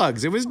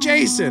earplugs. It was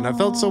Jason. I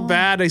felt so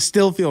bad. I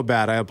still feel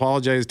bad. I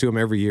apologize to him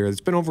every year.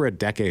 It's been over a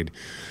decade,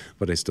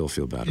 but I still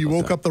feel bad. You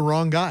woke up the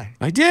wrong guy.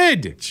 I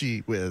did. Gee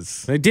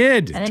whiz. I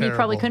did. And then he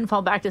probably couldn't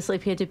fall back to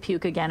sleep. He had to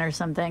puke again or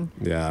something.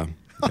 Yeah.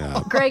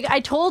 Yeah. Greg, I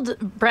told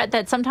Brett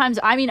that sometimes,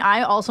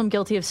 I also am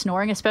guilty of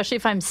snoring, especially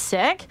if I'm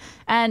sick.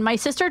 And my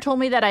sister told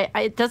me that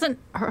it doesn't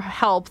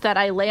help that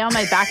I lay on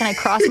my back and I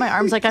cross my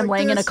arms like I'm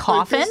laying in a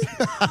coffin.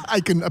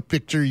 I can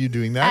picture you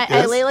doing that.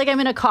 I lay like I'm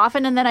in a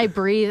coffin and then I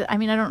breathe. I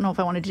mean, I don't know if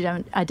I want to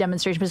do a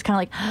demonstration, but it's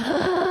kind of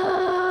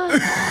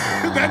like...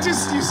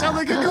 you sound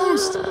like a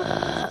ghost.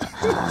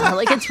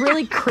 Like it's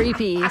really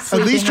creepy. At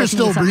least you're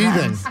still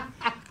breathing.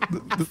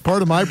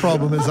 Part of my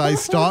problem is I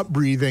stop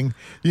breathing.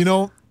 You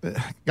know,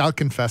 I'll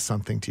confess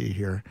something to you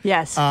here.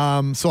 Yes.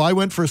 So I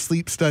went for a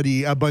sleep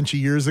study a bunch of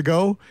years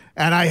ago,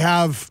 and I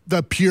have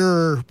the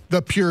pure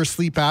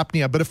sleep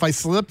apnea. But if I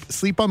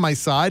sleep on my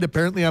side,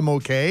 apparently I'm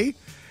okay.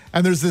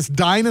 And there's this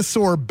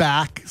dinosaur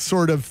back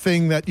sort of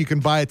thing that you can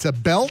buy. It's a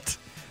belt,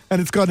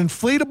 and it's got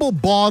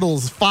inflatable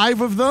bottles,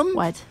 5 of them.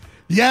 What?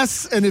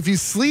 Yes, and if you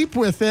sleep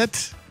with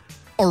it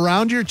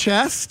around your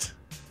chest,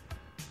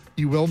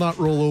 you will not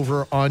roll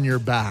over on your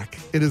back.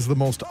 It is the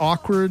most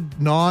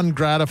awkward,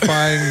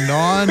 non-gratifying,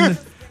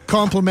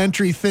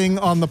 non-complimentary thing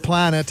on the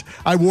planet.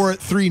 I wore it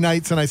 3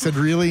 nights and I said,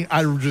 really?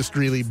 I would just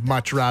really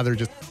much rather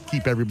just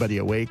keep everybody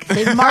awake.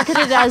 They've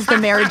marketed it as the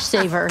marriage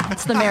saver.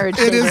 It's the marriage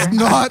saver. It is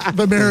not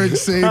the marriage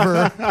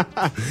saver.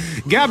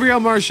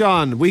 Gabrielle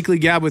Marchand, Weekly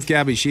Gab with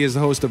Gabby. She is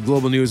the host of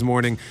Global News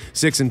Morning,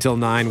 6 until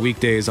 9,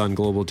 weekdays on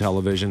Global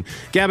Television.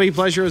 Gabby,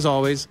 pleasure as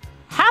always.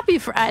 Happy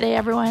Friday,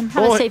 everyone.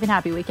 Have a safe and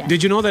happy weekend.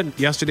 Did you know that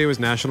yesterday was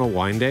National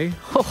Wine Day?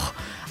 Oh,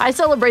 I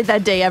celebrate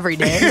that day every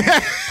day.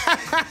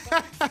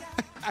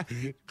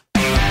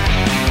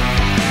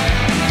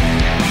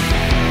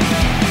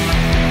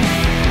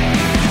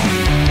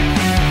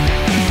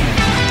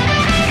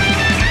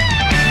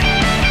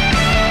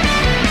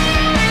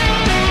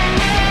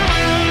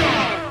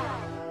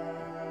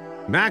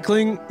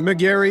 Mackling,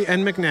 McGarry,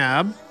 and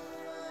McNabb.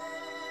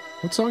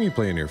 What song are you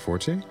playing here,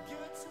 Forte?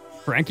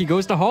 Frankie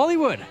Goes to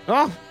Hollywood.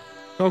 Oh,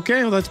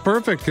 okay. Well, that's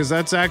perfect because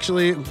that's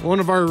actually one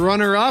of our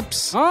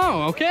runner-ups.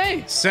 Oh,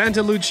 okay.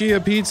 Santa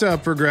Lucia Pizza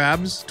up for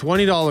grabs,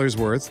 $20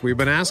 worth. We've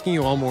been asking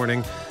you all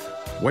morning,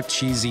 what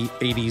cheesy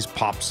 80s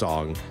pop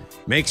song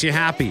makes you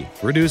happy,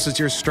 reduces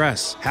your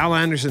stress? Hal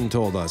Anderson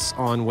told us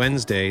on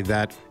Wednesday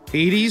that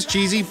 80s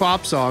cheesy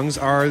pop songs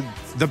are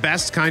the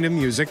best kind of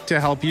music to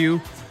help you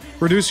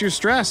reduce your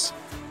stress,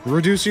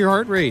 reduce your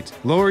heart rate,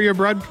 lower your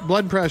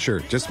blood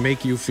pressure, just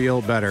make you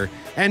feel better.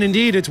 And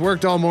indeed, it's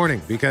worked all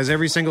morning because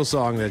every single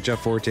song that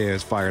Jeff Forte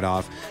has fired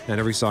off and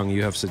every song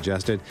you have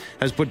suggested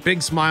has put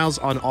big smiles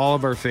on all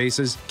of our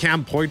faces.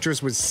 Cam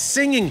Poitras was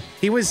singing.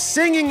 He was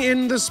singing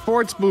in the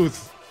sports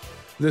booth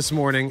this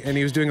morning, and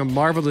he was doing a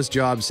marvelous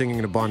job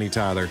singing to Bonnie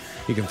Tyler.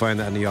 You can find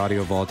that in the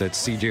audio vault at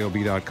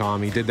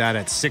cjob.com. He did that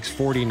at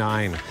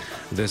 6:49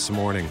 this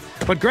morning.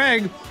 But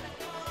Greg,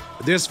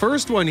 this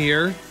first one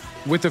here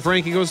with the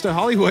Frankie Goes to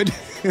Hollywood,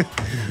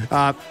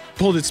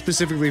 pulled it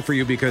specifically for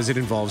you because it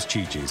involves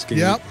Chi-Chi's.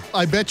 Yep,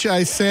 I bet you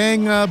I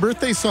sang a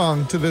birthday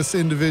song to this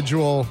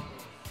individual.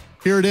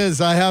 Here it is.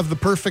 I have the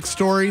perfect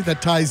story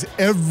that ties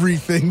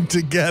everything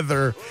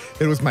together.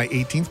 It was my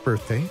 18th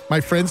birthday.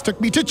 My friends took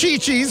me to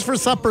Chi-Chi's for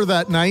supper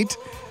that night,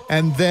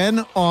 and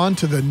then on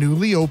to the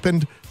newly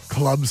opened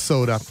Club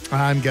Soda.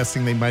 I'm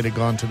guessing they might have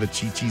gone to the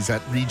Chi-Chi's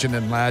at Regent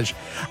and Lage.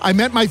 I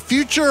met my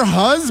future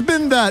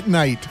husband that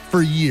night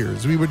for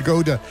years. We would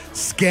go to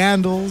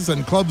Scandals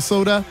and Club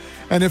Soda,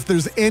 and if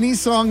there's any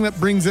song that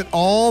brings it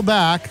all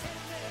back,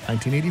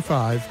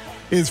 1985,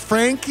 is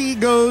Frankie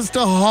Goes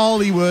to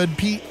Hollywood.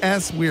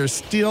 P.S. We're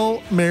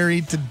still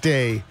married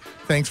today.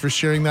 Thanks for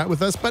sharing that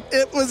with us, but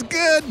it was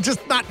good,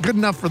 just not good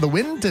enough for the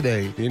win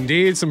today.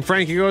 Indeed, some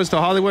Frankie Goes to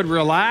Hollywood.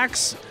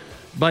 Relax.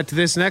 But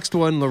this next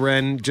one,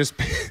 Loren, just...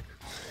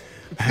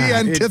 the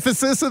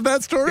antithesis of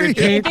that story?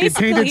 It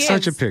painted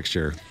such a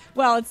picture.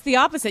 Well, it's the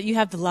opposite. You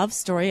have the love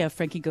story of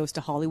Frankie Goes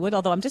to Hollywood,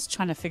 although I'm just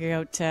trying to figure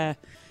out the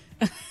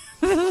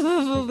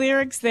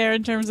lyrics there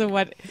in terms of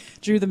what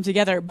drew them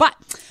together. But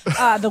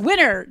the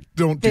winner...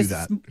 Don't do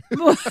that.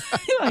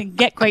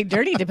 Get quite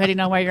dirty, depending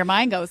on where your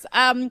mind goes.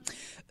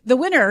 The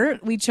winner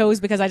we chose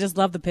because I just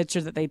love the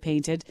picture that they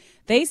painted.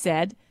 They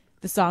said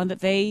the song that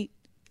they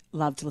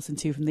love to listen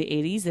to from the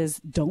 80s is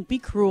Don't Be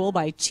Cruel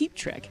by Cheap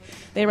Trick.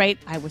 They write,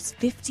 I was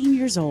 15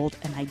 years old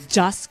and I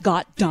just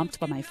got dumped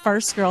by my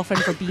first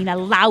girlfriend for being a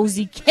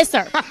lousy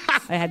kisser.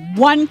 I had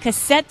one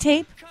cassette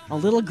tape, a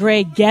little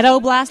gray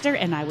ghetto blaster,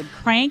 and I would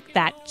crank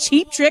that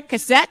Cheap Trick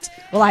cassette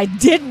while I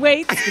did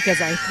weights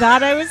because I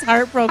thought I was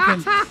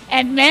heartbroken.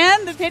 And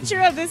man, the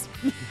picture of this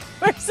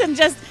person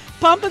just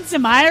pumping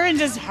some iron,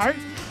 just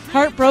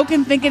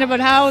heartbroken, thinking about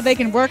how they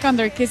can work on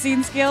their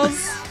kissing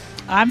skills.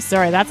 I'm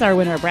sorry, that's our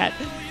winner, Brett.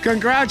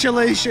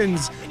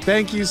 Congratulations.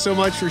 Thank you so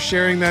much for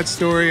sharing that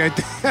story.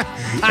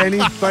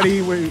 Anybody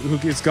who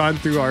has gone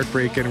through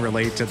heartbreak can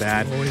relate to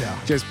that. Oh, yeah.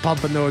 Just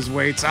pumping those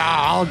weights.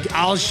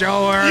 I'll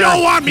show her. You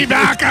don't want me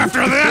back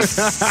after this.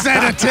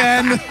 Set of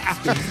 10.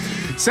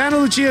 Santa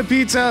Lucia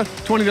Pizza,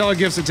 $20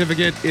 gift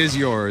certificate is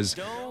yours.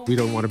 We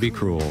don't want to be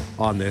cruel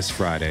on this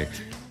Friday.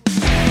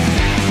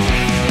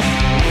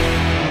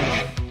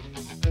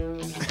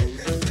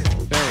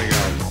 There we go.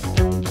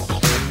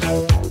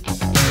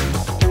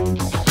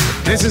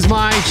 This is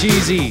my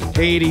cheesy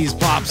 80s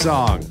pop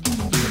song.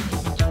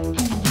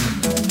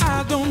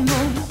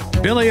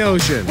 Billy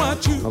Ocean,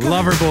 a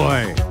lover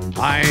boy.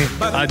 I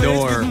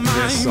adore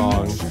this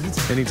song.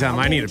 Anytime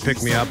I need to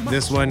pick me up,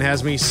 this one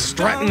has me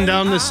strutting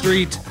down the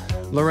street.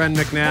 Loren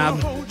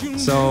McNabb.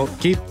 So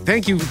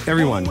thank you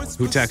everyone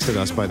who texted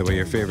us, by the way,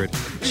 your favorite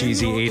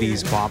cheesy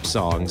 80s pop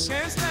songs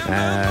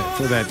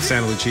for that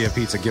Santa Lucia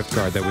Pizza gift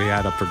card that we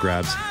had up for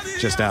grabs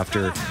just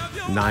after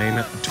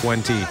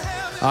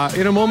 9:20.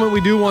 In a moment,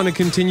 we do want to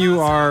continue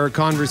our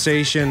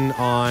conversation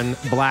on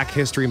Black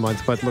History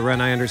Month, but Loren,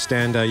 I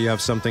understand you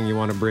have something you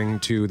want to bring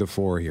to the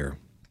fore here.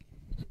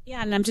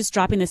 Yeah, and I'm just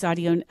dropping this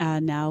audio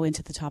now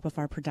into the top of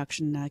our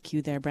production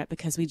queue there, Brett,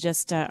 because we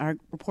just, our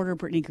reporter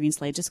Brittany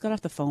Greenslade just got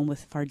off the phone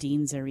with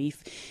Fardeen Zarif.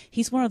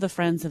 He's one of the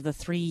friends of the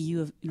 3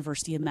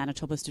 University of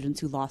Manitoba students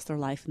who lost their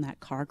life in that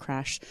car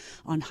crash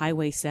on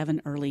Highway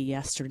 7 early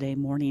yesterday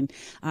morning.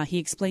 He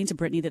explained to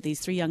Brittany that these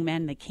 3 young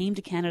men, they came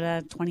to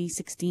Canada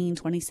 2016,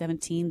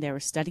 2017. They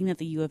were studying at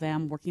the U of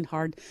M, working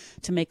hard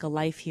to make a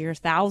life here,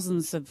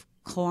 thousands of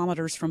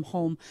kilometers from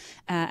home,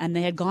 and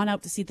they had gone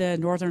out to see the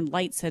Northern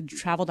Lights, had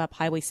traveled up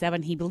Highway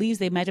 7. He believes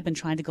they might have been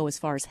trying to go as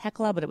far as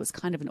Hecla, but it was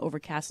kind of an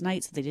overcast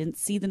night, so they didn't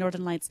see the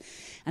Northern Lights,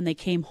 and they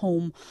came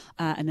home,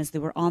 and as they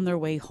were on their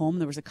way home,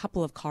 there was a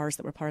couple of cars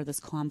that were part of this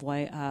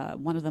convoy.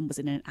 One of them was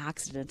in an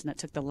accident, and it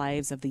took the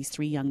lives of these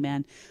 3 young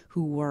men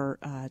who were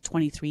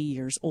 23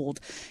 years old.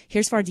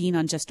 Here's Fardeen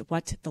on just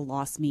what the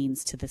loss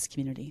means to this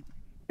community.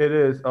 It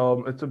is.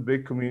 It's a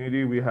big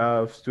community. We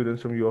have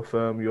students from U of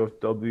M, U of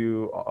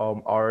W,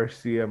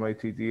 RRC,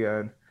 MITT,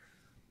 and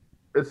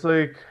it's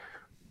like,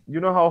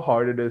 you know how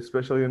hard it is,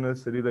 especially in a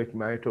city like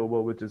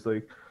Manitoba, which is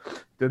like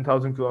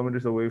 10,000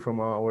 kilometers away from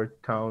our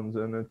towns,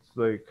 and it's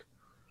like,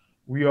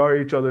 we are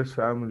each other's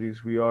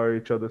families. We are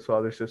each other's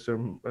father, sister,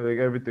 like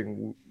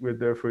everything. We're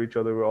there for each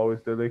other. We're always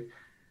there. Like,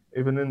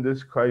 even in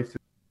this crisis.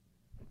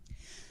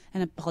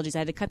 And apologies, I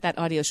had to cut that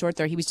audio short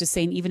there. He was just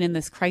saying, even in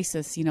this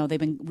crisis, you know, they've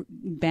been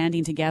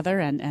banding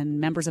together,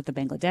 and members of the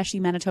Bangladeshi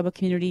Manitoba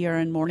community are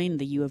in mourning.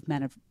 The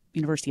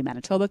University of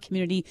Manitoba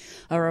community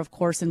are, of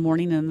course, in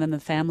mourning, and then the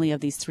family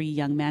of these 3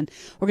 young men.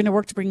 We're going to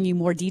work to bring you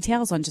more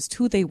details on just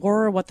who they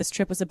were, what this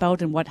trip was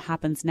about, and what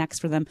happens next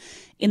for them.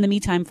 In the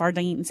meantime,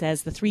 Fardeen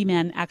says the 3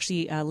 men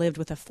actually lived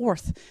with a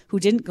 4th who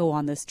didn't go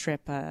on this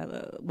trip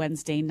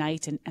Wednesday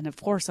night, and of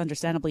course,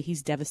 understandably,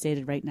 he's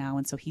devastated right now,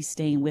 and so he's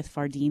staying with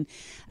Fardeen.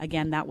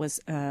 Again, that was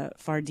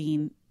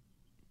Fardeen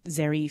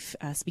Zarif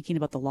speaking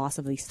about the loss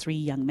of these 3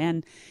 young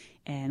men,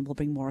 and we'll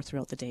bring more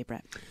throughout the day,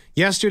 Brett.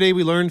 Yesterday,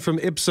 we learned from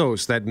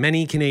Ipsos that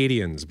many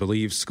Canadians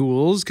believe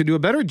schools could do a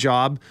better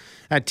job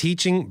at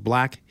teaching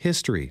Black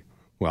history.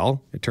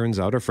 Well, it turns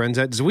out our friends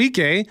at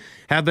Zwike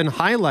have been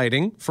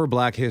highlighting for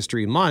Black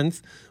History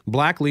Month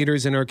Black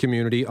leaders in our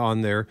community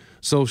on their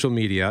social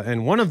media,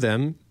 and one of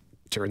them,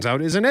 turns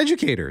out, is an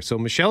educator. So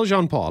Michelle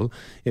Jean-Paul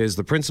is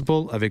the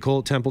principal of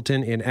Ecole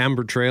Templeton in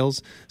Amber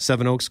Trails,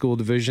 Seven Oaks School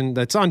Division.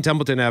 That's on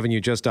Templeton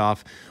Avenue, just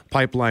off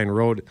Pipeline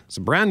Road. It's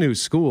a brand new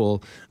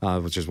school,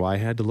 which is why I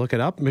had to look it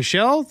up.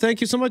 Michelle,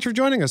 thank you so much for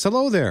joining us.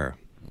 Hello there.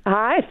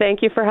 Hi,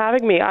 thank you for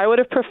having me. I would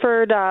have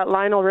preferred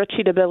Lionel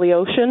Richie to Billy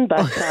Ocean,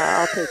 but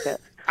I'll take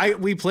it.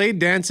 We played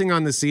Dancing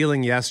on the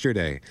Ceiling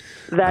yesterday.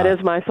 That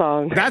is my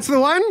song. That's the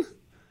one?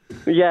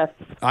 Yes.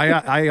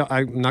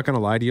 I'm not going to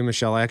lie to you,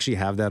 Michelle. I actually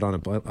have that on a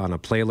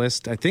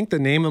playlist. I think the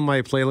name of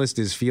my playlist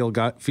is Feel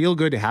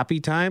Good Happy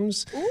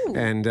Times. Ooh.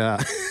 And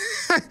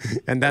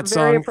and that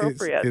song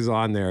is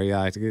on there.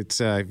 Yeah, it's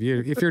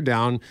if you're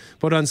down,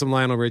 put on some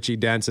Lionel Richie,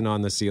 Dancing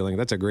on the Ceiling.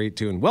 That's a great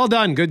tune. Well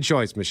done. Good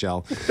choice,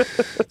 Michelle.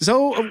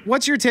 So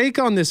what's your take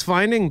on this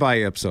finding by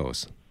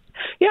Ipsos?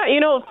 Yeah, you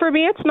know, for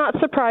me, it's not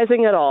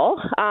surprising at all.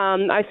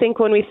 I think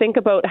when we think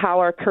about how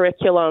our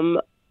curriculum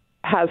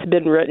has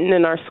been written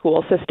in our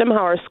school system,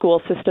 how our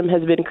school system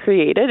has been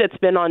created, it's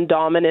been on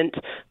dominant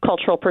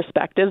cultural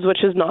perspectives,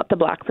 which is not the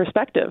Black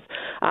perspective.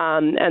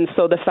 And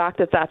so the fact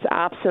that that's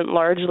absent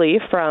largely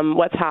from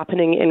what's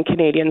happening in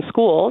Canadian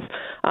schools,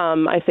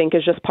 I think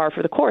is just par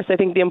for the course. I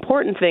think the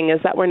important thing is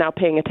that we're now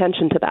paying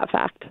attention to that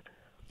fact.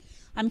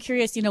 I'm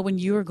curious, you know, when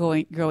you were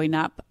growing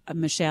up,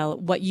 Michelle,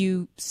 what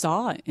you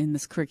saw in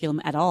this curriculum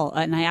at all.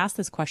 And I asked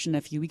this question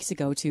a few weeks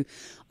ago to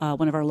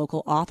one of our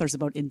local authors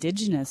about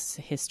Indigenous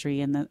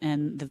history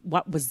and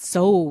what was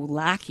so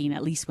lacking,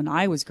 at least when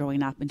I was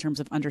growing up, in terms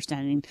of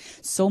understanding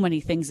so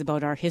many things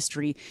about our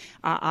history.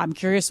 I'm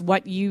curious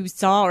what you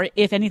saw, or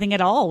if anything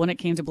at all, when it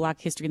came to Black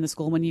history in the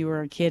school when you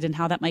were a kid, and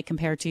how that might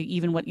compare to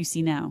even what you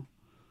see now.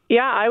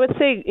 Yeah, I would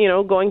say,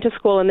 going to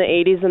school in the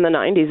 80s and the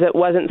 90s, it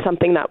wasn't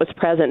something that was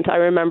present. I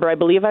remember, I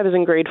believe I was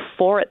in grade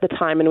 4 at the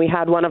time, and we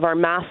had one of our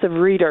massive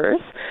readers,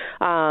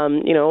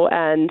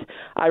 and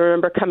I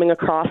remember coming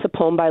across a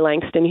poem by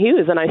Langston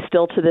Hughes, and I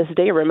still to this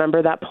day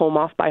remember that poem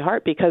off by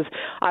heart because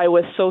I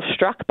was so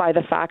struck by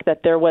the fact that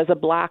there was a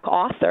black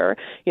author,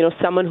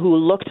 someone who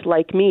looked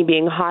like me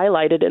being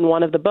highlighted in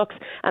one of the books.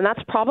 And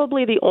that's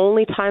probably the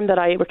only time that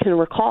I can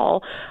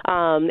recall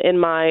in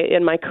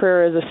my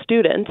career as a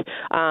student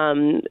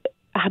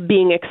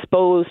being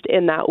exposed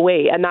in that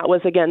way. And that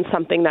was, again,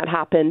 something that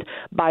happened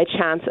by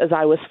chance as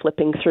I was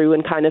flipping through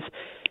and kind of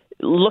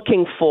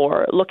looking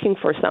for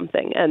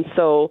something. And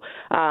so,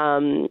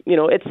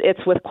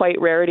 it's with quite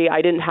rarity.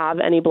 I didn't have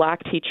any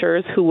black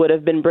teachers who would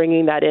have been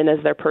bringing that in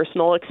as their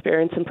personal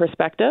experience and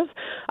perspective.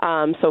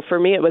 So for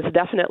me, it was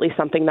definitely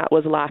something that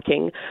was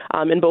lacking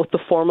in both the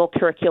formal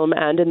curriculum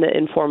and in the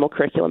informal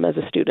curriculum as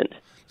a student.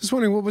 Just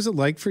wondering, what was it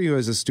like for you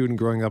as a student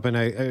growing up? And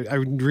I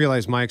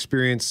realized my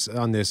experience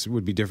on this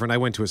would be different. I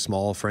went to a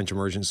small French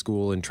immersion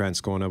school in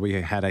Transcona.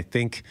 We had, I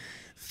think,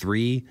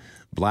 3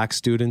 black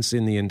students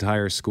in the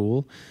entire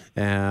school.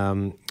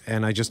 And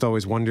I just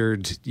always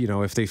wondered,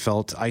 if they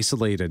felt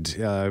isolated.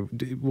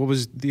 What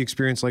was the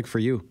experience like for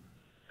you?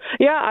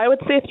 Yeah, I would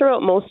say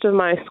throughout most of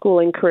my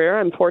schooling career,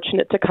 I'm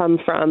fortunate to come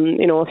from,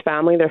 a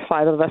family. There are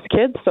 5 of us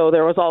kids, so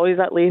there was always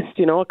at least,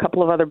 a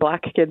couple of other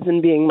black kids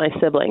in being my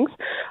siblings.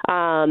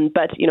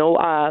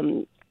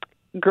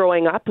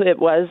 Growing up, it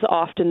was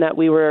often that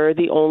we were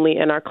the only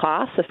in our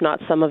class, if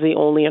not some of the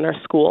only in our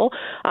school,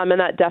 and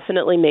that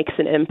definitely makes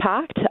an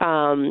impact.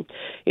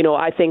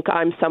 I think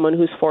I'm someone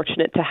who's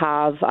fortunate to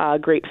have a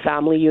great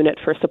family unit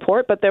for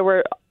support, but there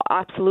were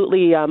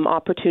absolutely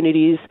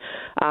opportunities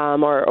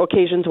or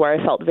occasions where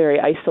I felt very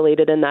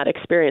isolated in that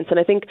experience. And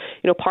I think,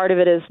 part of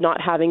it is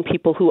not having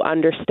people who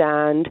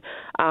understand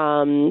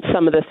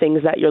some of the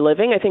things that you're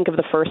living. I think of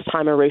the first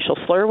time a racial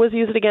slur was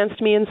used against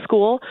me in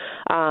school.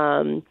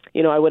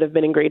 I would have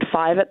been in grade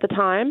 5 at the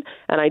time,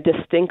 and I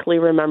distinctly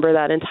remember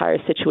that entire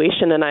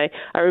situation. And I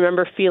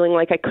remember feeling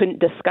like I couldn't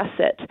discuss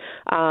it,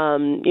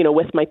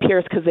 with my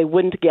peers because they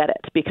wouldn't get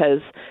it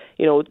because,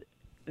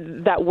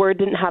 that word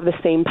didn't have the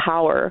same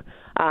power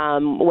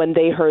when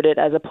they heard it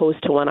as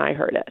opposed to when I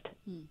heard it.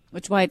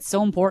 Which is why it's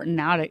so important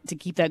now to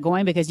keep that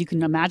going, because you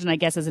can imagine, I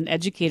guess, as an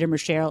educator,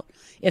 Michelle,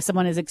 if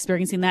someone is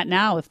experiencing that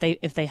now, if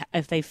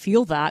they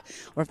feel that,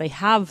 or if they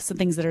have some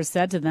things that are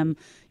said to them,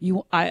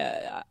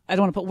 I don't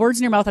want to put words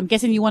in your mouth. I'm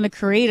guessing you want to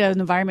create an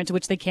environment to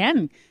which they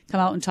can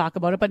come out and talk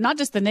about it, but not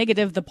just the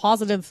negative, the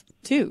positive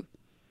too.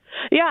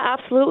 Yeah,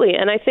 absolutely.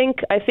 And I think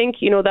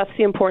that's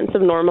the importance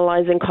of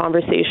normalizing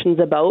conversations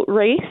about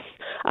race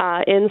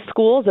in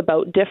schools,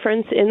 about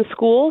difference in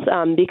schools,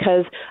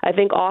 because I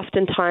think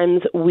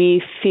oftentimes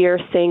we fear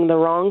saying the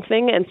wrong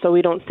thing, and so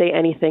we don't say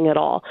anything at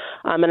all.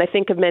 And I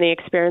think of many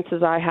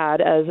experiences I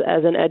had as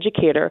an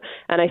educator,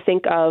 and I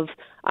think of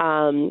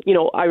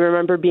I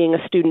remember being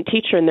a student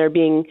teacher and there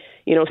being,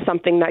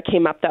 something that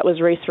came up that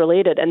was race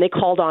related, and they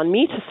called on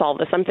me to solve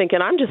this. I'm thinking,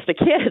 I'm just a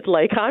kid,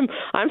 like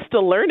I'm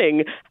still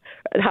learning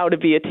how to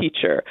be a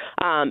teacher.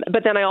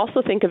 But then I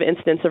also think of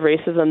incidents of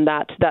racism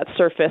that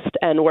surfaced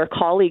and where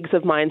colleagues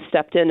of mine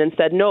stepped in and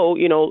said, no,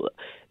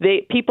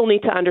 people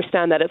need to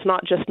understand that it's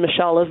not just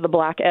Michelle as the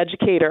black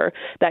educator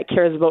that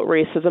cares about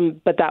racism,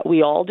 but that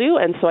we all do.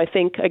 And so I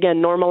think,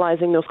 again,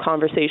 normalizing those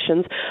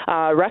conversations,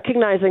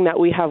 recognizing that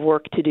we have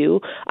work to do,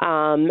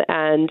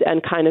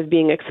 and kind of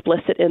being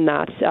explicit in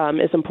that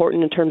is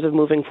important in terms of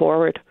moving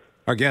forward.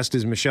 Our guest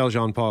is Michelle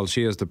Jean-Paul.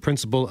 She is the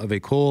principal of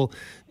Ecole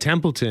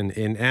Templeton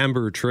in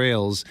Amber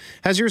Trails.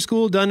 Has your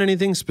school done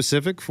anything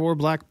specific for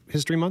Black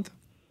History Month?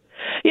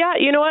 Yeah,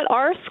 you know what?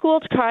 Our school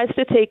tries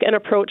to take an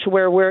approach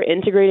where we're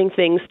integrating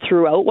things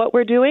throughout what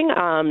we're doing.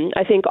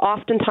 I think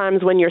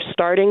oftentimes when you're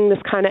starting this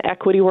kind of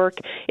equity work,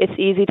 it's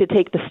easy to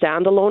take the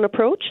standalone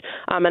approach.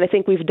 And I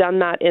think we've done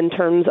that in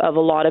terms of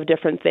a lot of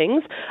different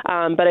things.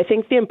 But I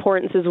think the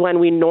importance is when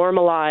we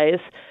normalize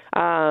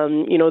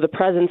the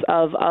presence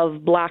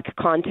of black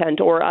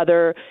content or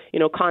other,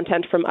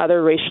 content from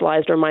other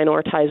racialized or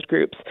minoritized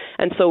groups.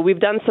 And so we've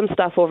done some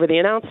stuff over the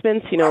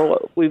announcements,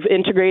 we've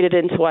integrated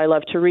into I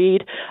Love to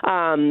Read,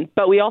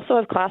 but we also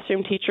have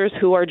classroom teachers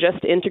who are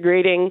just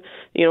integrating,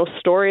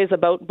 stories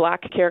about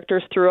black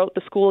characters throughout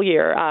the school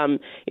year,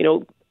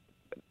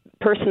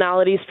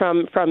 personalities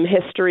from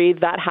history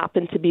that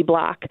happen to be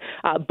black,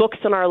 books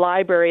in our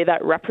library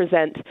that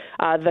represent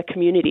the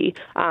community.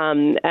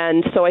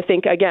 And so I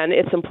think, again,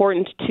 it's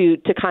important to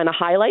kind of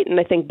highlight, and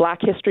I think Black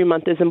History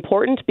Month is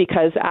important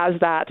because as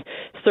that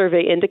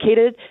survey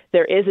indicated,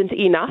 there isn't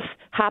enough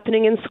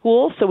happening in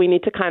schools, so we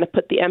need to kind of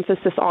put the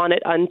emphasis on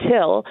it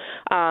until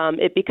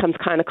it becomes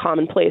kind of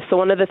commonplace. So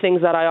one of the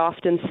things that I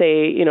often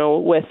say,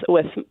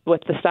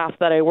 with the staff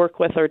that I work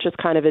with, or just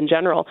kind of in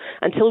general,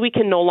 until we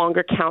can no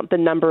longer count the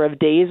number of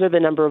days or the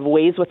number of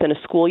ways within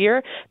a school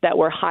year that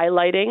we're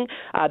highlighting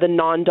the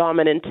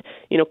non-dominant,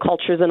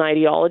 cultures and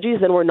ideologies,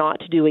 then we're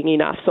not doing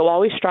enough. So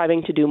always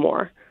striving to do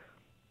more.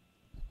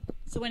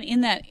 So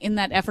in that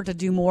effort to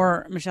do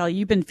more, Michelle,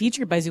 you've been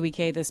featured by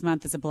ZWK this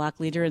month as a Black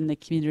leader in the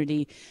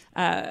community.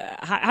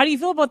 How do you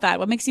feel about that?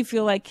 What makes you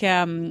feel like?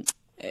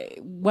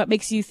 What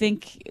makes you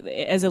think,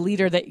 as a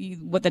leader, that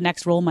what the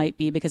next role might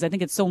be? Because I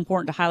think it's so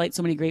important to highlight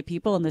so many great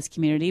people in this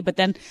community. But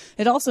then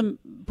it also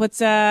puts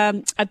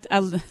a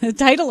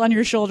title on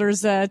your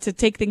shoulders to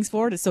take things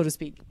forward, so to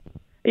speak.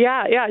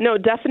 Yeah, no,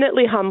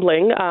 definitely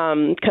humbling,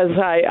 because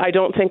I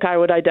don't think I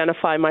would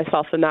identify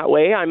myself in that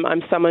way.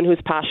 I'm someone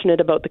who's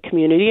passionate about the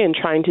community and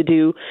trying to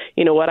do,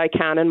 what I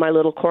can in my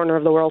little corner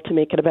of the world to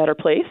make it a better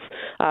place.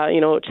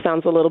 It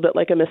sounds a little bit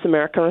like a Miss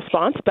America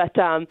response, but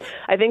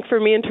I think for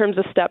me, in terms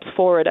of steps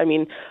forward,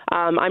 I'm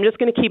just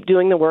going to keep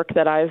doing the work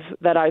that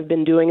I've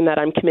been doing and that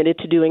I'm committed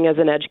to doing as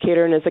an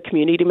educator and as a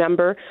community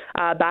member.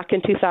 Back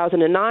in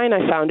 2009,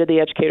 I founded the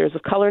Educators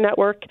of Color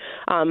Network,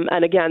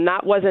 and again,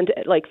 that wasn't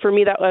for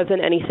me, that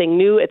wasn't anything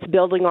new. It's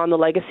building on the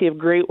legacy of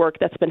great work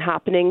that's been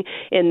happening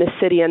in this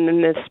city and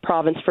in this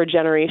province for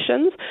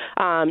generations.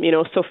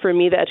 So for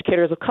me, the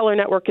Educators of Color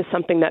Network is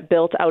something that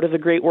built out of the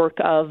great work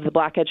of the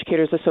Black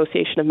Educators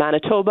Association of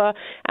Manitoba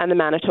and the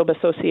Manitoba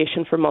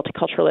Association for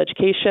Multicultural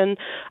Education,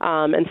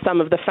 and some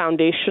of the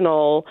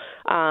foundational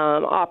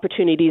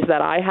opportunities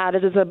that I had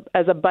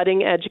as a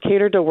budding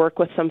educator to work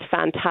with some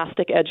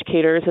fantastic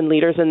educators and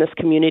leaders in this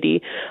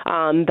community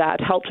that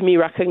helped me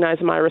recognize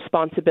my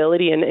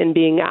responsibility in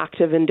being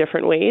active in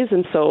different ways.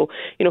 And so,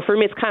 for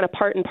me, it's kind of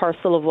part and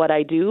parcel of what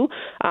I do,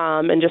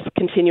 and just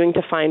continuing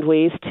to find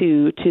ways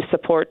to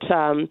support,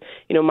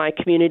 my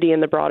community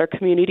and the broader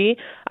community.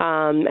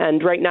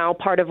 And right now,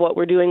 part of what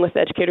we're doing with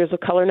Educators of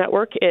Color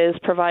Network is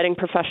providing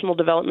professional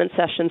development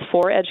sessions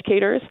for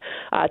educators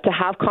to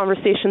have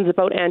conversations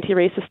about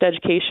anti-racist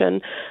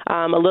education.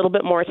 A little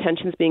bit more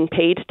attention is being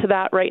paid to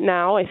that right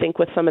now, I think,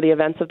 with some of the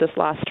events of this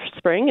last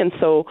spring. And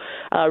so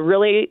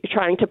really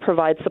trying to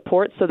provide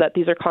support so that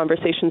these are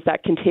conversations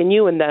that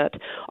continue and that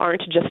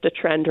aren't just a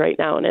trend right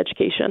now in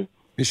education.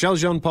 Michelle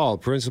Jean-Paul,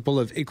 principal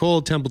of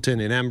Ecole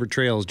Templeton in Amber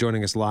Trails,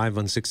 joining us live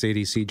on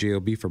 680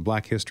 CJOB for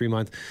Black History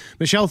Month.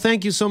 Michelle,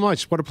 thank you so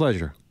much. What a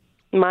pleasure.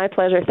 My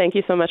pleasure. Thank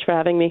you so much for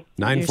having me.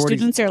 Your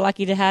students are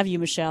lucky to have you,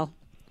 Michelle.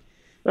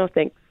 Oh,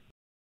 thanks.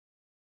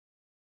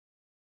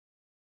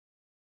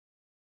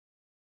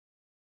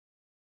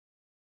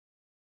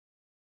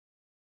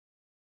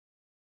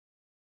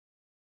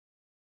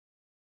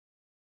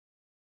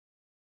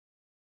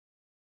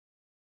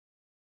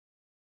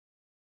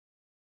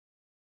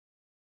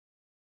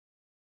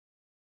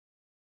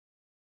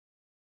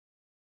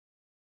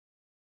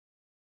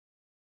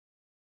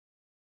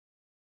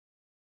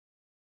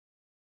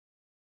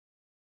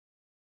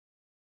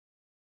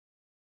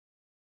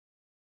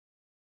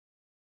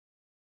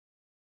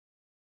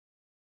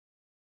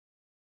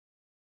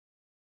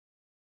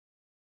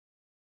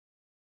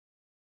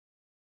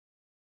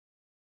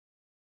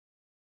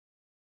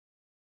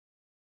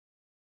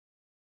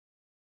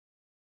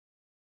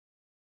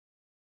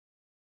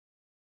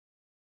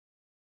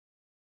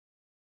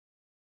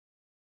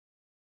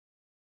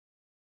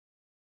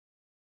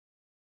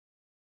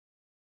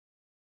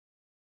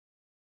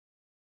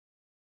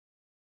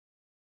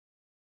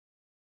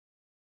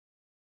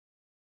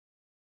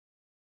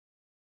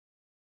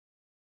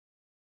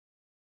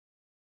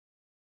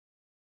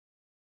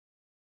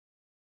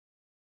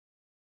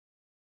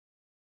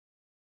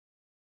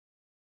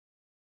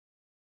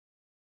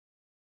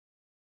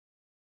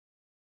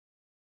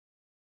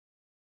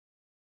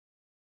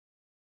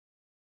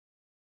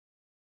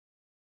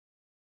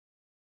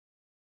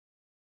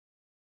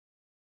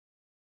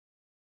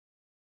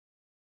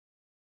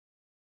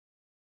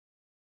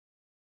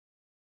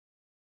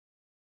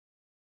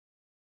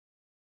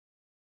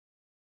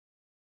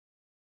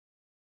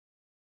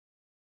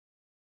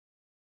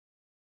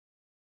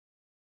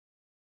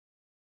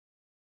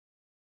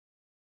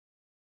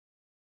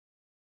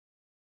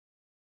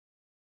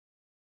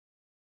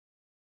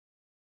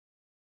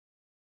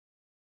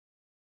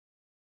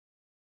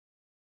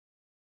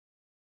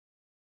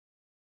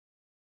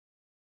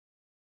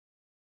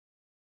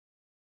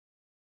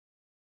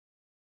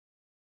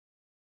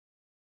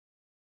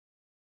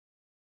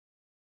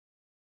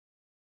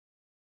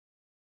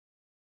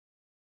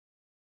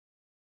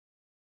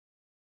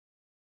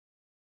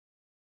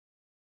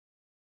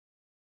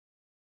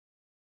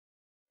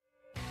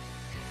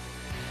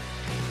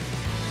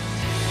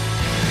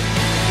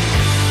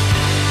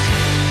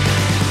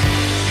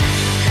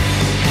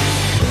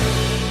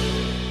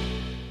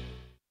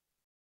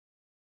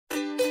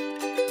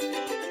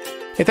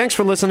 Hey, thanks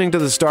for listening to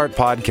the Start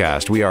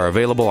Podcast. We are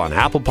available on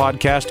Apple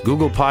Podcast,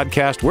 Google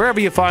Podcast, wherever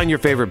you find your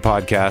favorite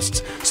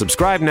podcasts.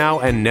 Subscribe now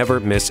and never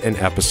miss an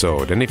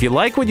episode. And if you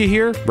like what you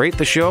hear, rate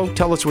the show,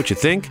 tell us what you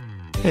think,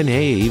 and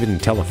hey, even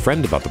tell a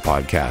friend about the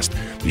podcast.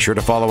 Be sure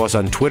to follow us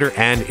on Twitter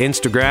and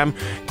Instagram.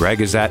 Greg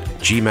is at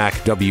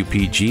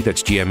GMACWPG,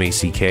 that's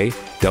GMACK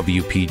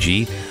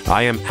WPG.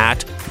 I am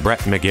at Brett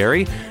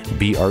McGarry,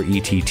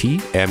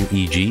 BRETTMEGARRY.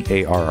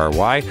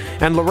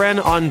 And Loren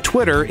on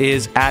Twitter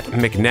is at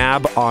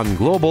McNabb on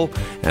Global,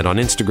 and on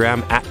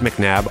Instagram at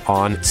McNabb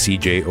on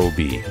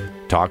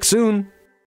CJOB. Talk soon.